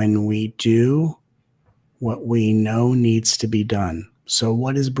is when we do what we know needs to be done. So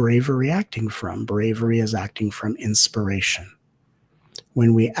what is bravery acting from? Bravery is acting from inspiration.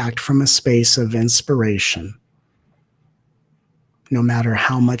 When we act from a space of inspiration, no matter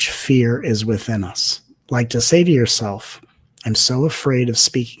how much fear is within us, like to say to yourself, I'm so afraid of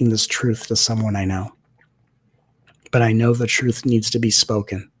speaking this truth to someone I know, but I know the truth needs to be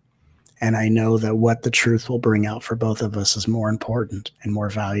spoken. And I know that what the truth will bring out for both of us is more important and more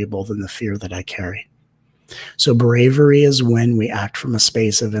valuable than the fear that I carry. So bravery is when we act from a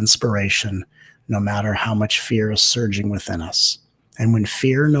space of inspiration, no matter how much fear is surging within us. And when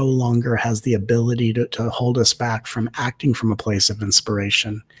fear no longer has the ability to hold us back from acting from a place of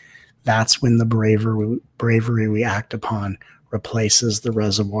inspiration, that's when the bravery we act upon replaces the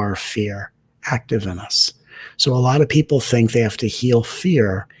reservoir of fear active in us. So a lot of people think they have to heal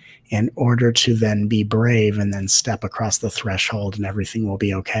fear in order to then be brave and then step across the threshold and everything will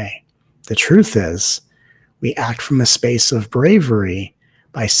be okay. The truth is, we act from a space of bravery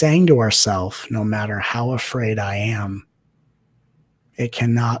by saying to ourselves, no matter how afraid I am, it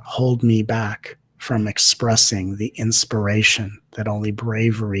cannot hold me back from expressing the inspiration that only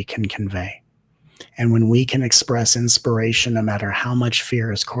bravery can convey. And when we can express inspiration, no matter how much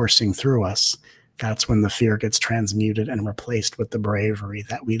fear is coursing through us, that's when the fear gets transmuted and replaced with the bravery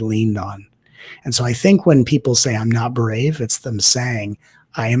that we leaned on. And so I think when people say, I'm not brave, it's them saying,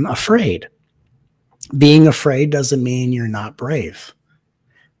 I am afraid. Being afraid doesn't mean you're not brave.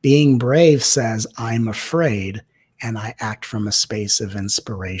 Being brave says, I'm afraid, and I act from a space of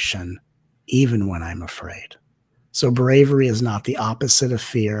inspiration, even when I'm afraid. So bravery is not the opposite of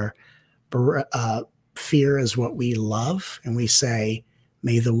fear. Fear is what we love, and we say,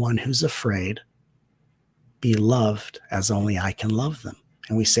 may the one who's afraid be loved as only I can love them.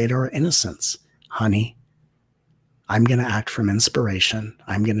 And we say to our innocence, honey, I'm going to act from inspiration.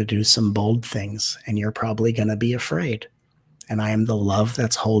 I'm going to do some bold things, and you're probably going to be afraid. And I am the love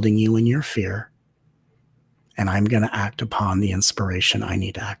that's holding you in your fear. And I'm going to act upon the inspiration I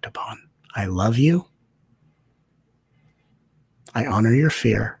need to act upon. I love you. I honor your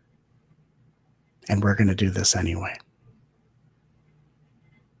fear. And we're going to do this anyway.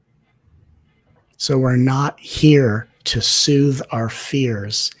 So we're not here to soothe our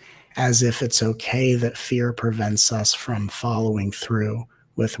fears as if it's okay that fear prevents us from following through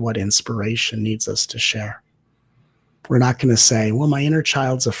with what inspiration needs us to share. We're not going to say, well, my inner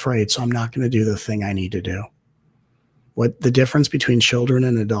child's afraid, so I'm not going to do the thing I need to do. What the difference between children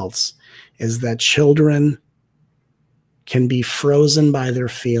and adults is that children can be frozen by their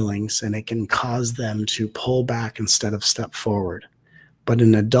feelings and it can cause them to pull back instead of step forward. But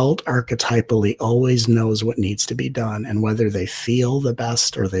an adult archetypally always knows what needs to be done, and whether they feel the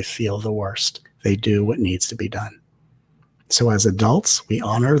best or they feel the worst, they do what needs to be done. So as adults, we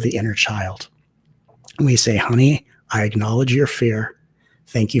honor the inner child. We say, honey, I acknowledge your fear.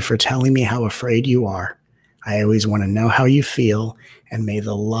 Thank you for telling me how afraid you are. I always want to know how you feel, and may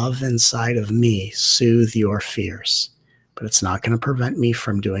the love inside of me soothe your fears. But it's not going to prevent me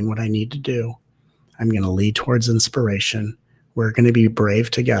from doing what I need to do. I'm going to lead towards inspiration. We're going to be brave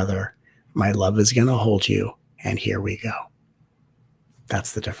together. My love is going to hold you, and here we go.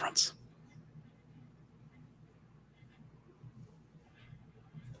 That's the difference.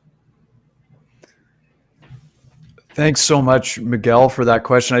 Thanks so much, Miguel, for that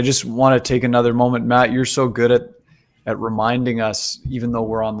question. I just want to take another moment. Matt, you're so good at reminding us, even though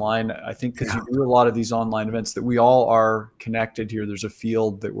we're online, I think because you do a lot of these online events, that we all are connected here. There's a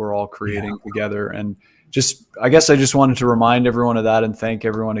field that we're all creating together. And I guess I just wanted to remind everyone of that and thank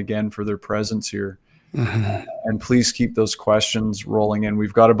everyone again for their presence here. Mm-hmm. And please keep those questions rolling in.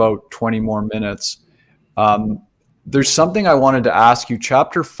 We've got about 20 more minutes. There's something I wanted to ask you.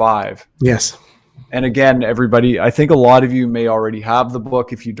 Chapter 5. Yes. And again, everybody, I think a lot of you may already have the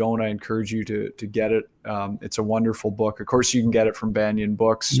book. If you don't, I encourage you to get it. It's a wonderful book. Of course, you can get it from Banyan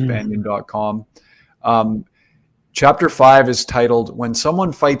Books, banyan.com. Chapter 5 is titled, When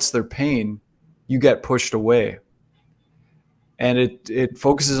Someone Fights Their Pain, You Get Pushed Away. And it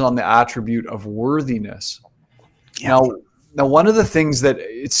focuses on the attribute of worthiness. Yeah. Now, one of the things that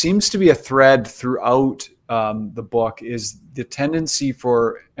it seems to be a thread throughout the book is the tendency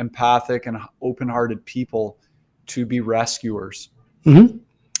for empathic and open-hearted people to be rescuers. Mm-hmm.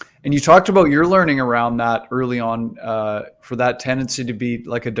 And you talked about your learning around that early on for that tendency to be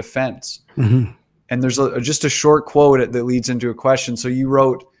like a defense. Mm-hmm. And there's just a short quote that leads into a question. So you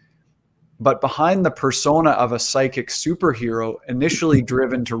wrote, but behind the persona of a psychic superhero, initially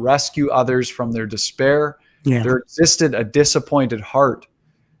driven to rescue others from their despair, there existed a disappointed heart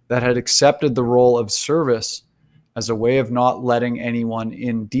that had accepted the role of service as a way of not letting anyone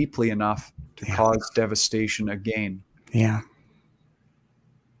in deeply enough to Yeah. cause devastation again. Yeah.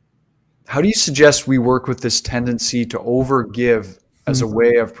 How do you suggest we work with this tendency to overgive as a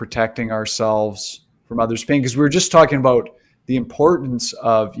way of protecting ourselves from others' pain? Because we were just talking about the importance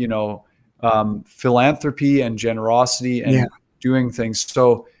of, philanthropy and generosity and doing things.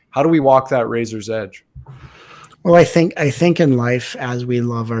 So how do we walk that razor's edge? Well, I think in life, as we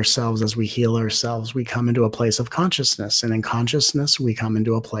love ourselves, as we heal ourselves, we come into a place of consciousness. And in consciousness, we come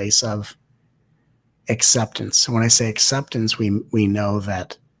into a place of acceptance. And when I say acceptance, we know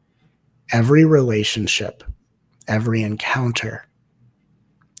that every relationship, every encounter,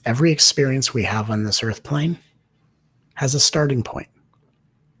 every experience we have on this earth plane has a starting point.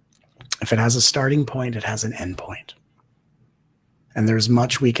 If it has a starting point, it has an end point. And there's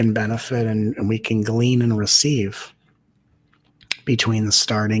much we can benefit and we can glean and receive between the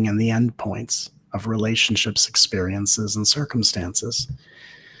starting and the end points of relationships, experiences, and circumstances.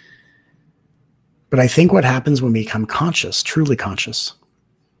 But I think what happens when we become conscious, truly conscious,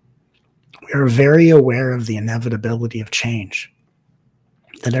 we are very aware of the inevitability of change,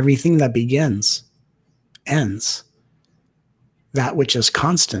 that everything that begins ends. That which is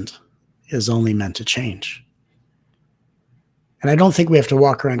constant is only meant to change. And I don't think we have to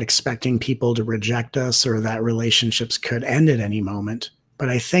walk around expecting people to reject us or that relationships could end at any moment. But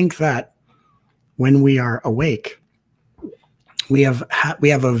I think that when we are awake, we have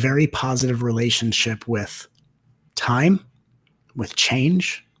a very positive relationship with time, with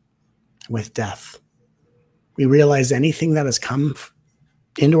change, with death. We realize anything that has come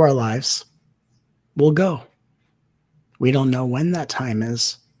into our lives will go. We don't know when that time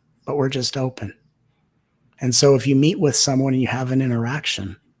is, but we're just open. And so if you meet with someone and you have an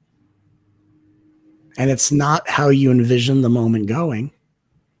interaction, and it's not how you envision the moment going,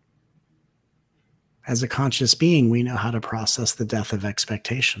 as a conscious being, we know how to process the death of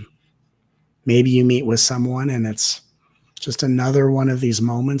expectation. Maybe you meet with someone and it's just another one of these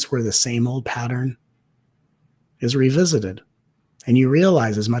moments where the same old pattern is revisited. And you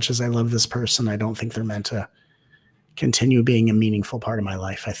realize, as much as I love this person, I don't think they're meant to continue being a meaningful part of my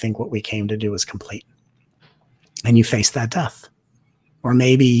life. I think what we came to do is complete. And you face that death. Or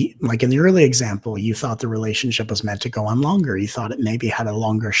maybe, like in the early example, you thought the relationship was meant to go on longer. You thought it maybe had a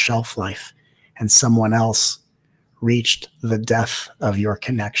longer shelf life, and someone else reached the death of your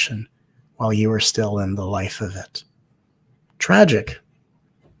connection while you were still in the life of it. Tragic,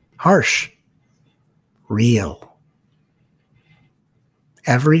 harsh, real.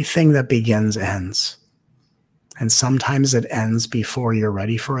 Everything that begins ends. And sometimes it ends before you're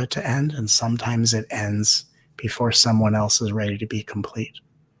ready for it to end, and sometimes it ends before someone else is ready to be complete.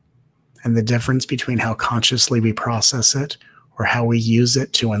 And the difference between how consciously we process it or how we use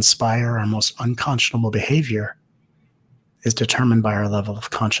it to inspire our most unconscionable behavior is determined by our level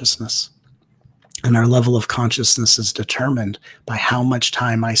of consciousness. And our level of consciousness is determined by how much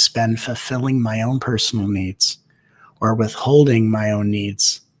time I spend fulfilling my own personal needs or withholding my own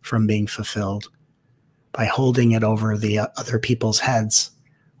needs from being fulfilled by holding it over the other people's heads,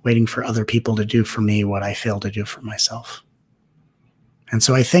 waiting for other people to do for me what I fail to do for myself. And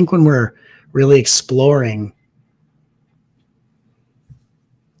so I think when we're really exploring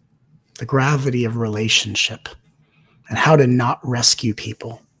the gravity of relationship and how to not rescue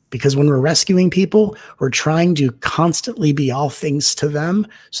people, because when we're rescuing people, we're trying to constantly be all things to them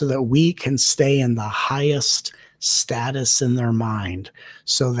so that we can stay in the highest status in their mind,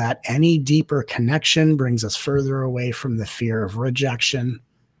 so that any deeper connection brings us further away from the fear of rejection.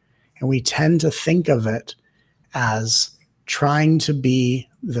 And we tend to think of it as trying to be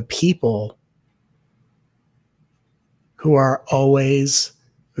the people who are always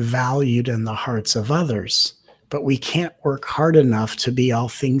valued in the hearts of others. But we can't work hard enough to be all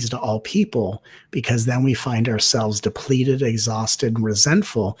things to all people, because then we find ourselves depleted, exhausted, and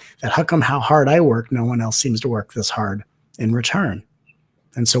resentful that how come how hard I work, no one else seems to work this hard in return.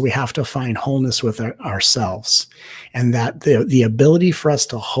 And so we have to find wholeness with ourselves, and that the ability for us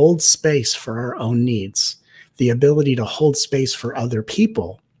to hold space for our own needs, the ability to hold space for other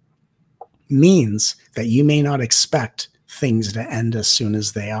people, means that you may not expect things to end as soon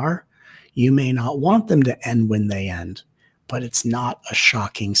as they are. You may not want them to end when they end, but it's not a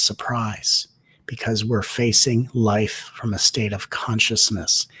shocking surprise because we're facing life from a state of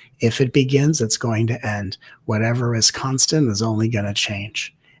consciousness. If it begins, it's going to end. Whatever is constant is only going to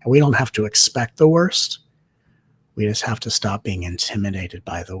change. And we don't have to expect the worst. We just have to stop being intimidated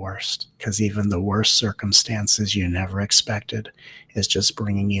by the worst, because even the worst circumstances you never expected is just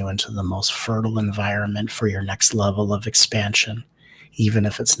bringing you into the most fertile environment for your next level of expansion. Even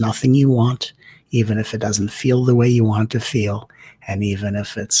if it's nothing you want, even if it doesn't feel the way you want to feel, and even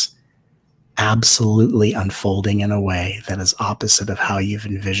if it's absolutely unfolding in a way that is opposite of how you've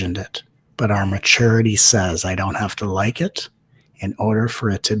envisioned it. But our maturity says, I don't have to like it in order for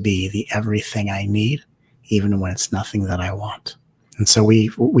it to be the everything I need, even when it's nothing that I want. And so we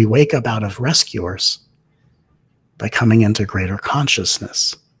wake up out of rescuers by coming into greater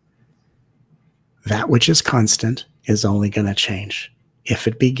consciousness. That which is constant is only going to change. If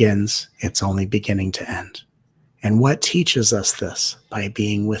it begins, it's only beginning to end. And what teaches us this? By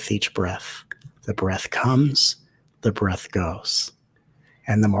being with each breath. The breath comes, the breath goes.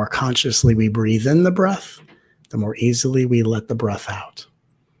 And the more consciously we breathe in the breath, the more easily we let the breath out.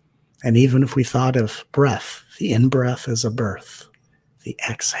 And even if we thought of breath, the in-breath is a birth, the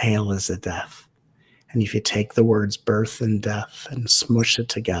exhale is a death. And if you take the words birth and death and smush it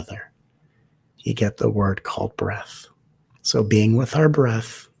together, you get the word called breath. So being with our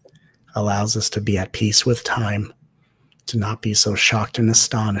breath allows us to be at peace with time, to not be so shocked and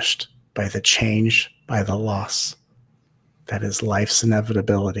astonished by the change, by the loss that is life's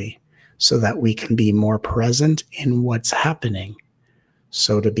inevitability, so that we can be more present in what's happening,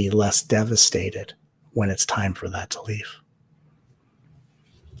 so to be less devastated when it's time for that to leave.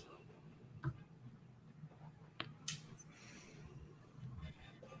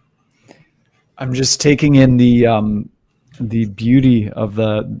 I'm just taking in the beauty of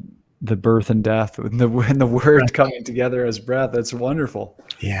the birth and death and the word coming together as breath. That's wonderful.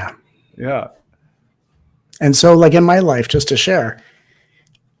 Yeah. Yeah. And so, like in my life, just to share,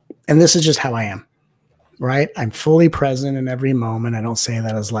 and this is just how I am, right? I'm fully present in every moment. I don't say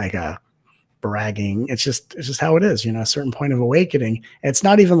that as like a bragging. It's just how it is, a certain point of awakening. It's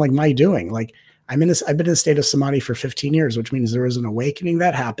not even like my doing. Like I've been in a state of samadhi for 15 years, which means there was an awakening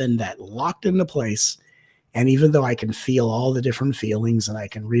that happened that locked into place. And even though I can feel all the different feelings and I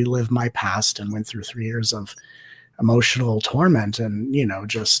can relive my past and went through 3 years of emotional torment and,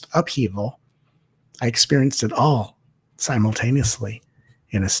 just upheaval, I experienced it all simultaneously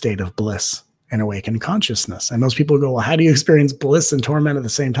in a state of bliss and awakened consciousness. And most people go, well, how do you experience bliss and torment at the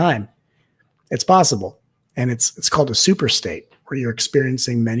same time? It's possible. And it's called a super state, where you're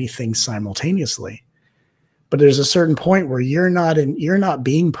experiencing many things simultaneously. But there's a certain point where you're not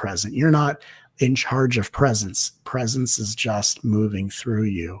being present. You're not in charge of presence. Presence is just moving through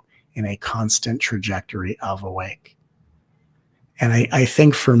you in a constant trajectory of awake. And I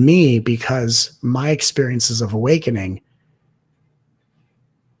think for me, because my experiences of awakening,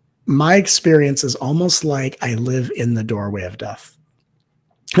 my experience is almost like I live in the doorway of death.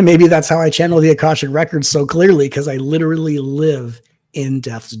 And maybe that's how I channel the Akashic Records so clearly, because I literally live in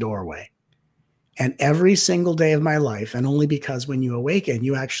death's doorway. And every single day of my life, and only because when you awaken,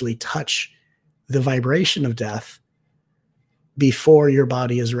 you actually touch the vibration of death before your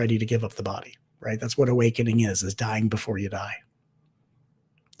body is ready to give up the body, right? That's what awakening is dying before you die,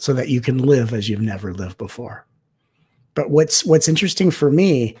 so that you can live as you've never lived before. But what's interesting for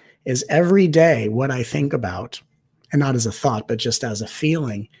me is every day what I think about, and not as a thought, but just as a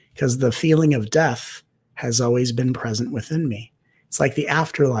feeling, because the feeling of death has always been present within me. It's like the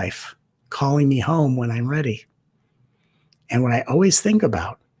afterlife calling me home when I'm ready. And what I always think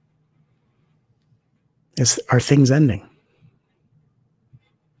about are things ending.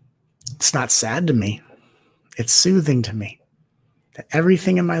 It's not sad to me. It's soothing to me that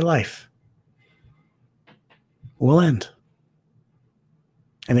everything in my life will end.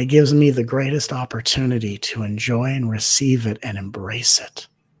 And it gives me the greatest opportunity to enjoy and receive it and embrace it.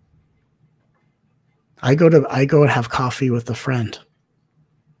 I go and have coffee with a friend.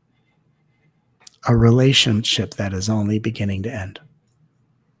 A relationship that is only beginning to end.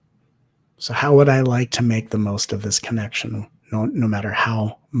 So how would I like to make the most of this connection, no matter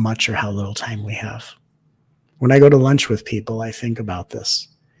how much or how little time we have? When I go to lunch with people, I think about this.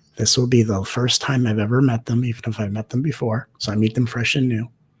 This will be the first time I've ever met them, even if I've met them before. So I meet them fresh and new.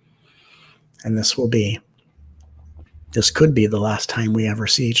 And this could be the last time we ever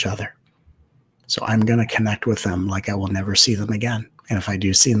see each other. So I'm going to connect with them like I will never see them again. And if I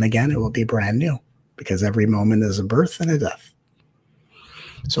do see them again, it will be brand new, because every moment is a birth and a death.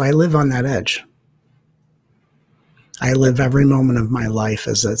 So I live on that edge. I live every moment of my life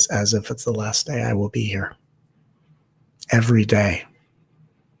as if it's the last day I will be here. Every day,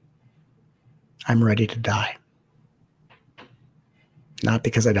 I'm ready to die. Not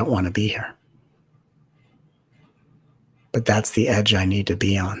because I don't want to be here, but that's the edge I need to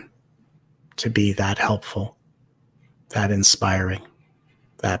be on, to be that helpful, that inspiring,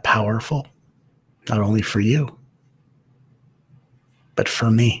 that powerful, not only for you, but for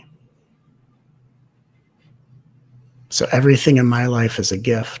me. So everything in my life is a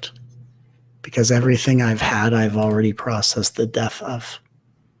gift, because everything I've had, I've already processed the death of,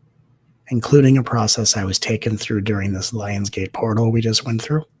 including a process I was taken through during this Lionsgate portal we just went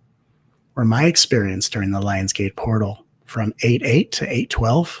through, where my experience during the Lionsgate portal from 8/8 to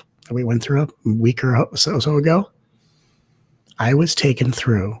 8/12 that we went through a week or so ago, I was taken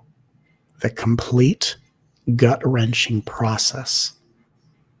through the complete gut-wrenching process,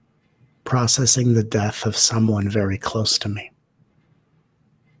 processing the death of someone very close to me.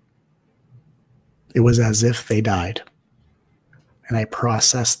 It was as if they died. And I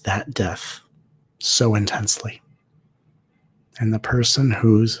processed that death so intensely. And the person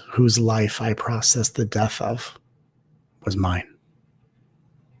whose life I processed the death of was mine.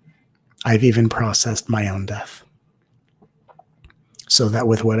 I've even processed my own death, so that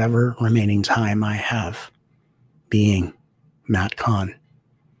with whatever remaining time I have, being Matt Kahn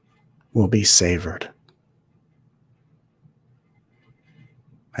will be savored.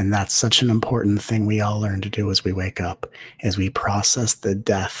 And that's such an important thing we all learn to do as we wake up, is we process the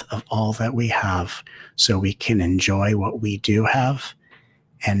death of all that we have so we can enjoy what we do have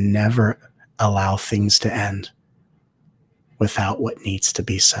and never allow things to end without what needs to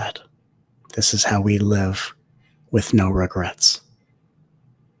be said. This is how we live with no regrets.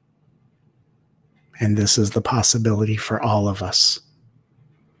 And this is the possibility for all of us.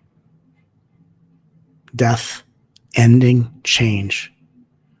 Death, ending, change,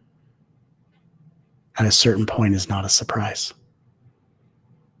 at a certain point is not a surprise.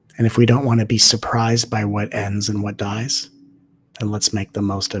 And if we don't want to be surprised by what ends and what dies, then let's make the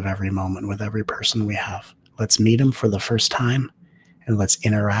most of every moment with every person we have. Let's meet them for the first time, and let's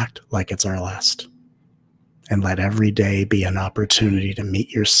interact like it's our last. And let every day be an opportunity to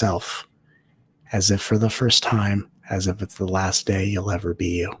meet yourself as if for the first time, as if it's the last day you'll ever be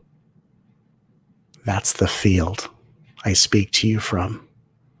you. That's the field I speak to you from.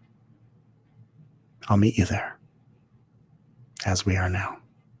 I'll meet you there, as we are now.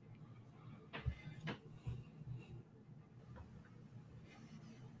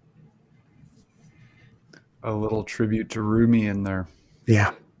 A little tribute to Rumi in there.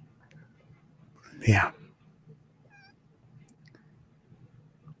 Yeah. Yeah.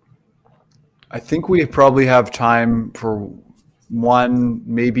 I think we probably have time for one,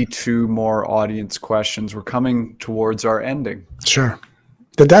 maybe two more audience questions. We're coming towards our ending. Sure.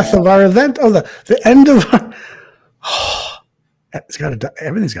 The death of our event. Oh, the end of our... Oh, it's got to die.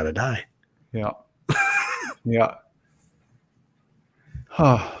 Everything's got to die. Yeah. Yeah.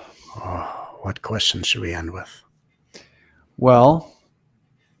 Oh, what question should we end with? Well,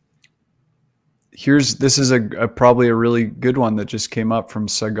 this is probably a really good one that just came up from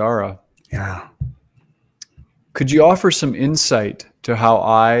Sagara. Yeah. Could you offer some insight to how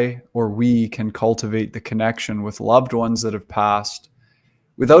I or we can cultivate the connection with loved ones that have passed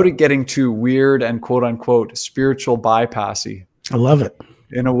without it getting too weird and quote unquote spiritual bypassy? I love it.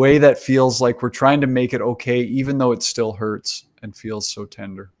 In a way that feels like we're trying to make it okay, even though it still hurts and feels so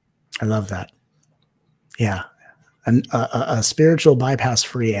tender. I love that. Yeah. A spiritual bypass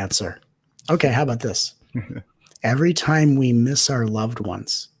free answer. Okay. How about this? Every time we miss our loved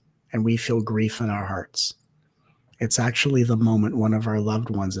ones and we feel grief in our hearts, it's actually the moment one of our loved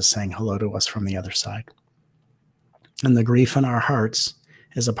ones is saying hello to us from the other side. And the grief in our hearts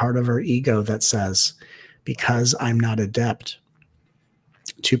is a part of our ego that says, because I'm not adept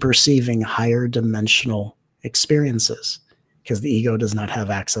to perceiving higher dimensional experiences, because the ego does not have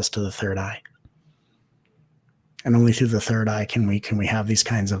access to the third eye. And only through the third eye can we have these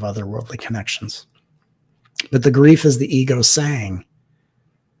kinds of otherworldly connections. But the grief is the ego saying,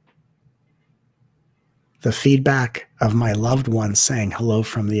 the feedback of my loved one saying hello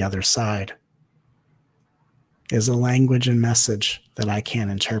from the other side is a language and message that I can't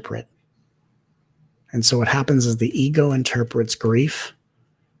interpret. And so what happens is the ego interprets grief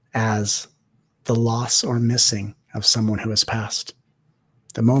as the loss or missing of someone who has passed.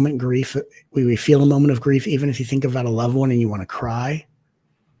 The moment grief, we feel a moment of grief, even if you think about a loved one and you want to cry,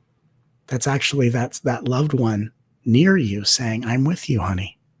 that's that loved one near you saying, I'm with you,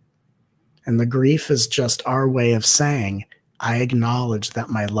 honey. And the grief is just our way of saying, I acknowledge that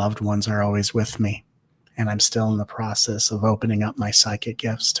my loved ones are always with me. And I'm still in the process of opening up my psychic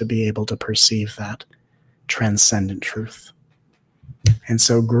gifts to be able to perceive that transcendent truth. And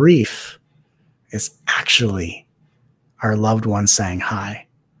so grief is actually our loved ones saying hi.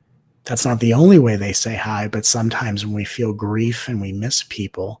 That's not the only way they say hi, but sometimes when we feel grief and we miss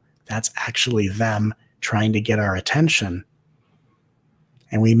people, that's actually them trying to get our attention.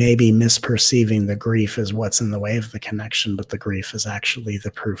 And we may be misperceiving the grief as what's in the way of the connection, but the grief is actually the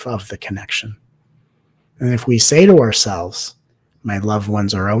proof of the connection. And if we say to ourselves, my loved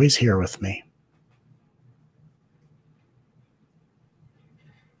ones are always here with me,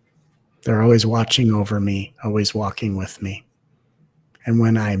 They're always watching over me, always walking with me. And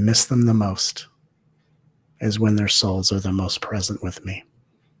when I miss them the most is when their souls are the most present with me.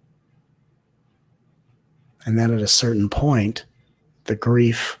 And then at a certain point, the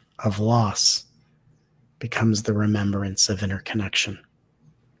grief of loss becomes the remembrance of interconnection.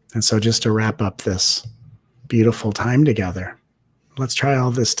 And so just to wrap up this beautiful time together, let's try all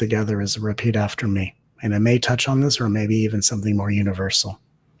this together as a repeat after me. And I may touch on this or maybe even something more universal.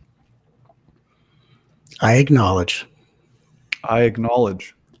 I acknowledge. I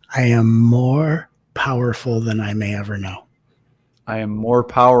acknowledge. I am more powerful than I may ever know. I am more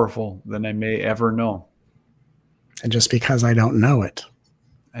powerful than I may ever know. And just because I don't know it,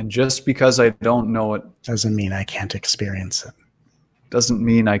 and just because I don't know it, doesn't mean I can't experience it. Doesn't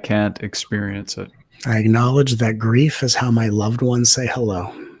mean I can't experience it. I acknowledge that grief is how my loved ones say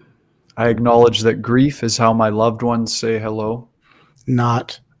hello. I acknowledge that grief is how my loved ones say hello.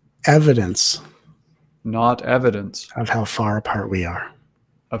 Not evidence. Not evidence. Of how far apart we are.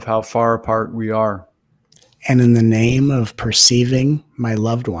 Of how far apart we are. And in the name of perceiving my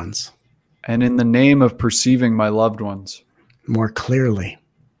loved ones. And in the name of perceiving my loved ones. More clearly.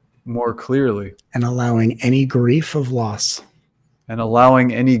 More clearly. And allowing any grief of loss. And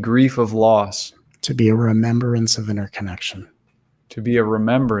allowing any grief of loss. To be a remembrance of interconnection. To be a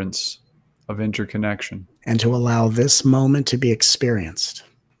remembrance of interconnection. And to allow this moment to be experienced.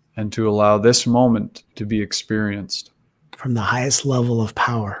 And to allow this moment to be experienced. From the highest level of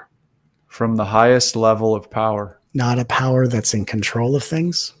power. From the highest level of power. Not a power that's in control of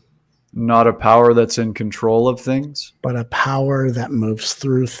things. Not a power that's in control of things. But a power that moves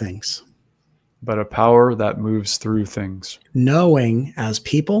through things. But a power that moves through things. Knowing as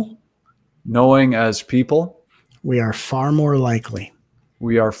people. Knowing as people. We are far more likely.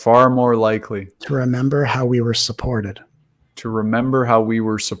 We are far more likely. To remember how we were supported. To remember how we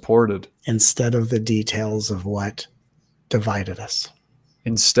were supported. Instead of the details of what divided us.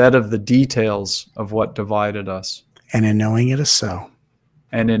 Instead of the details of what divided us. And in knowing it is so.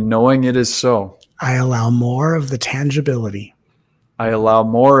 And in knowing it is so. I allow more of the tangibility. I allow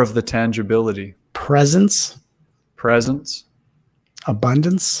more of the tangibility. Presence. Presence.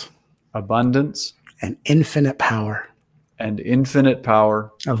 Abundance. Abundance. And infinite power. And infinite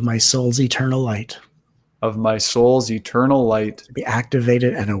power. Of my soul's eternal light. Of my soul's eternal light. To be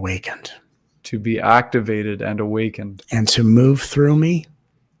activated and awakened. To be activated and awakened. And to move through me.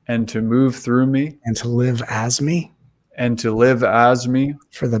 And to move through me. And to live as me. And to live as me.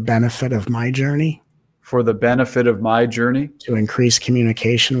 For the benefit of my journey. For the benefit of my journey. To increase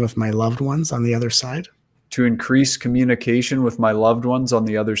communication with my loved ones on the other side. To increase communication with my loved ones on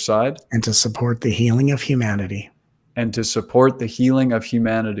the other side. And to support the healing of humanity. And to support the healing of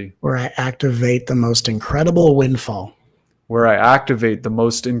humanity. Where I activate the most incredible windfall. Where I activate the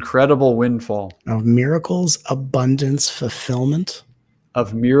most incredible windfall. Of miracles, abundance, fulfillment.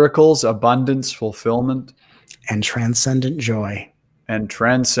 Of miracles, abundance, fulfillment. And transcendent joy. And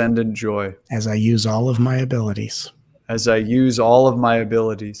transcendent joy. As I use all of my abilities. As I use all of my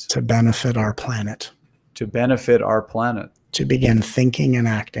abilities. To benefit our planet. To benefit our planet. To begin thinking and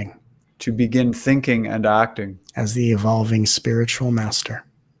acting. To begin thinking and acting. As the evolving spiritual master.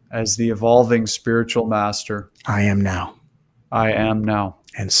 As the evolving spiritual master. I am now. I am now.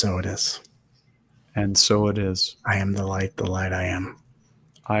 And so it is. And so it is. I am the light I am.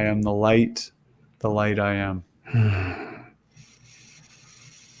 I am the light I am.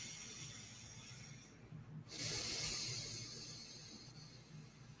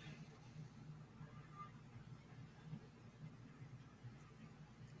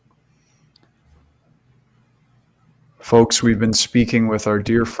 Folks, we've been speaking with our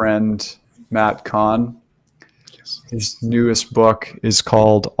dear friend, Matt Kahn. His newest book is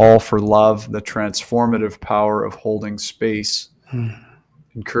called All for Love, The Transformative Power of Holding Space.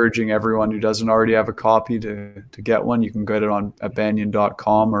 Encouraging everyone who doesn't already have a copy to get one. You can get it at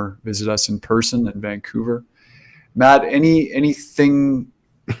banyan.com or visit us in person in Vancouver. Matt, anything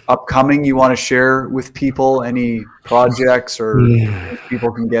upcoming you want to share with people? Any projects or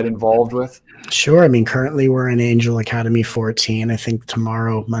people can get involved with? Sure. I mean, currently we're in Angel Academy 14. I think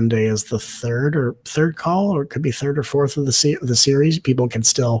tomorrow, Monday, is the third call, or it could be third or fourth of the series. People can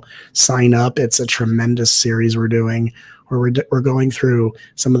still sign up. It's a tremendous series we're doing, where we're going through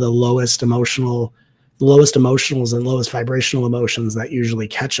some of the lowest emotionals and lowest vibrational emotions that usually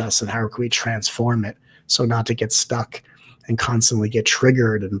catch us, and how can we transform it so not to get stuck and constantly get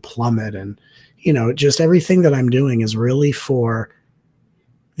triggered and plummet. And, just everything that I'm doing is really for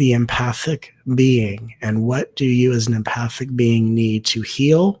the empathic being. And what do you as an empathic being need to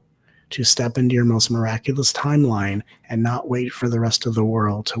heal, to step into your most miraculous timeline and not wait for the rest of the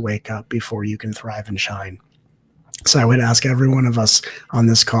world to wake up before you can thrive and shine. So I would ask every one of us on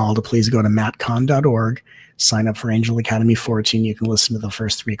this call to please go to mattcahn.org, sign up for Angel Academy 14. You can listen to the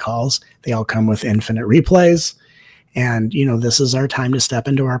first 3 calls. They all come with infinite replays. And, this is our time to step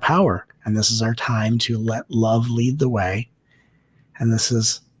into our power. And this is our time to let love lead the way. And this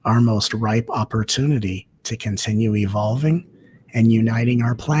is our most ripe opportunity to continue evolving and uniting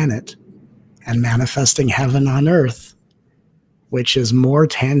our planet and manifesting heaven on earth, which is more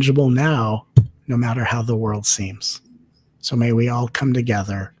tangible now, no matter how the world seems. So may we all come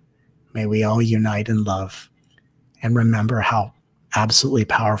together. May we all unite in love and remember how absolutely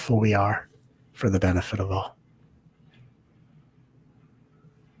powerful we are for the benefit of all.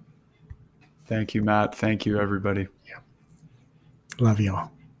 Thank you, Matt. Thank you, everybody. Yeah. Love you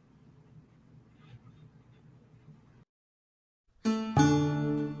all.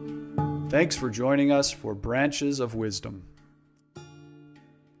 Thanks for joining us for Branches of Wisdom.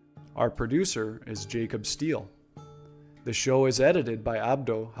 Our producer is Jacob Steele. The show is edited by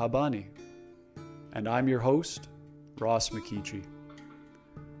Abdo Habani. And I'm your host, Ross McKeechee.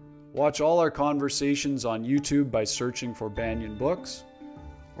 Watch all our conversations on YouTube by searching for Banyan Books,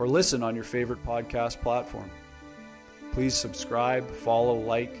 or listen on your favorite podcast platform. Please subscribe, follow,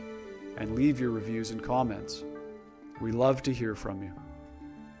 like, and leave your reviews and comments. We love to hear from you.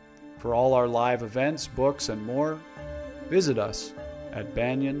 For all our live events, books, and more, visit us at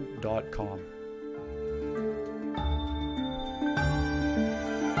banyan.com.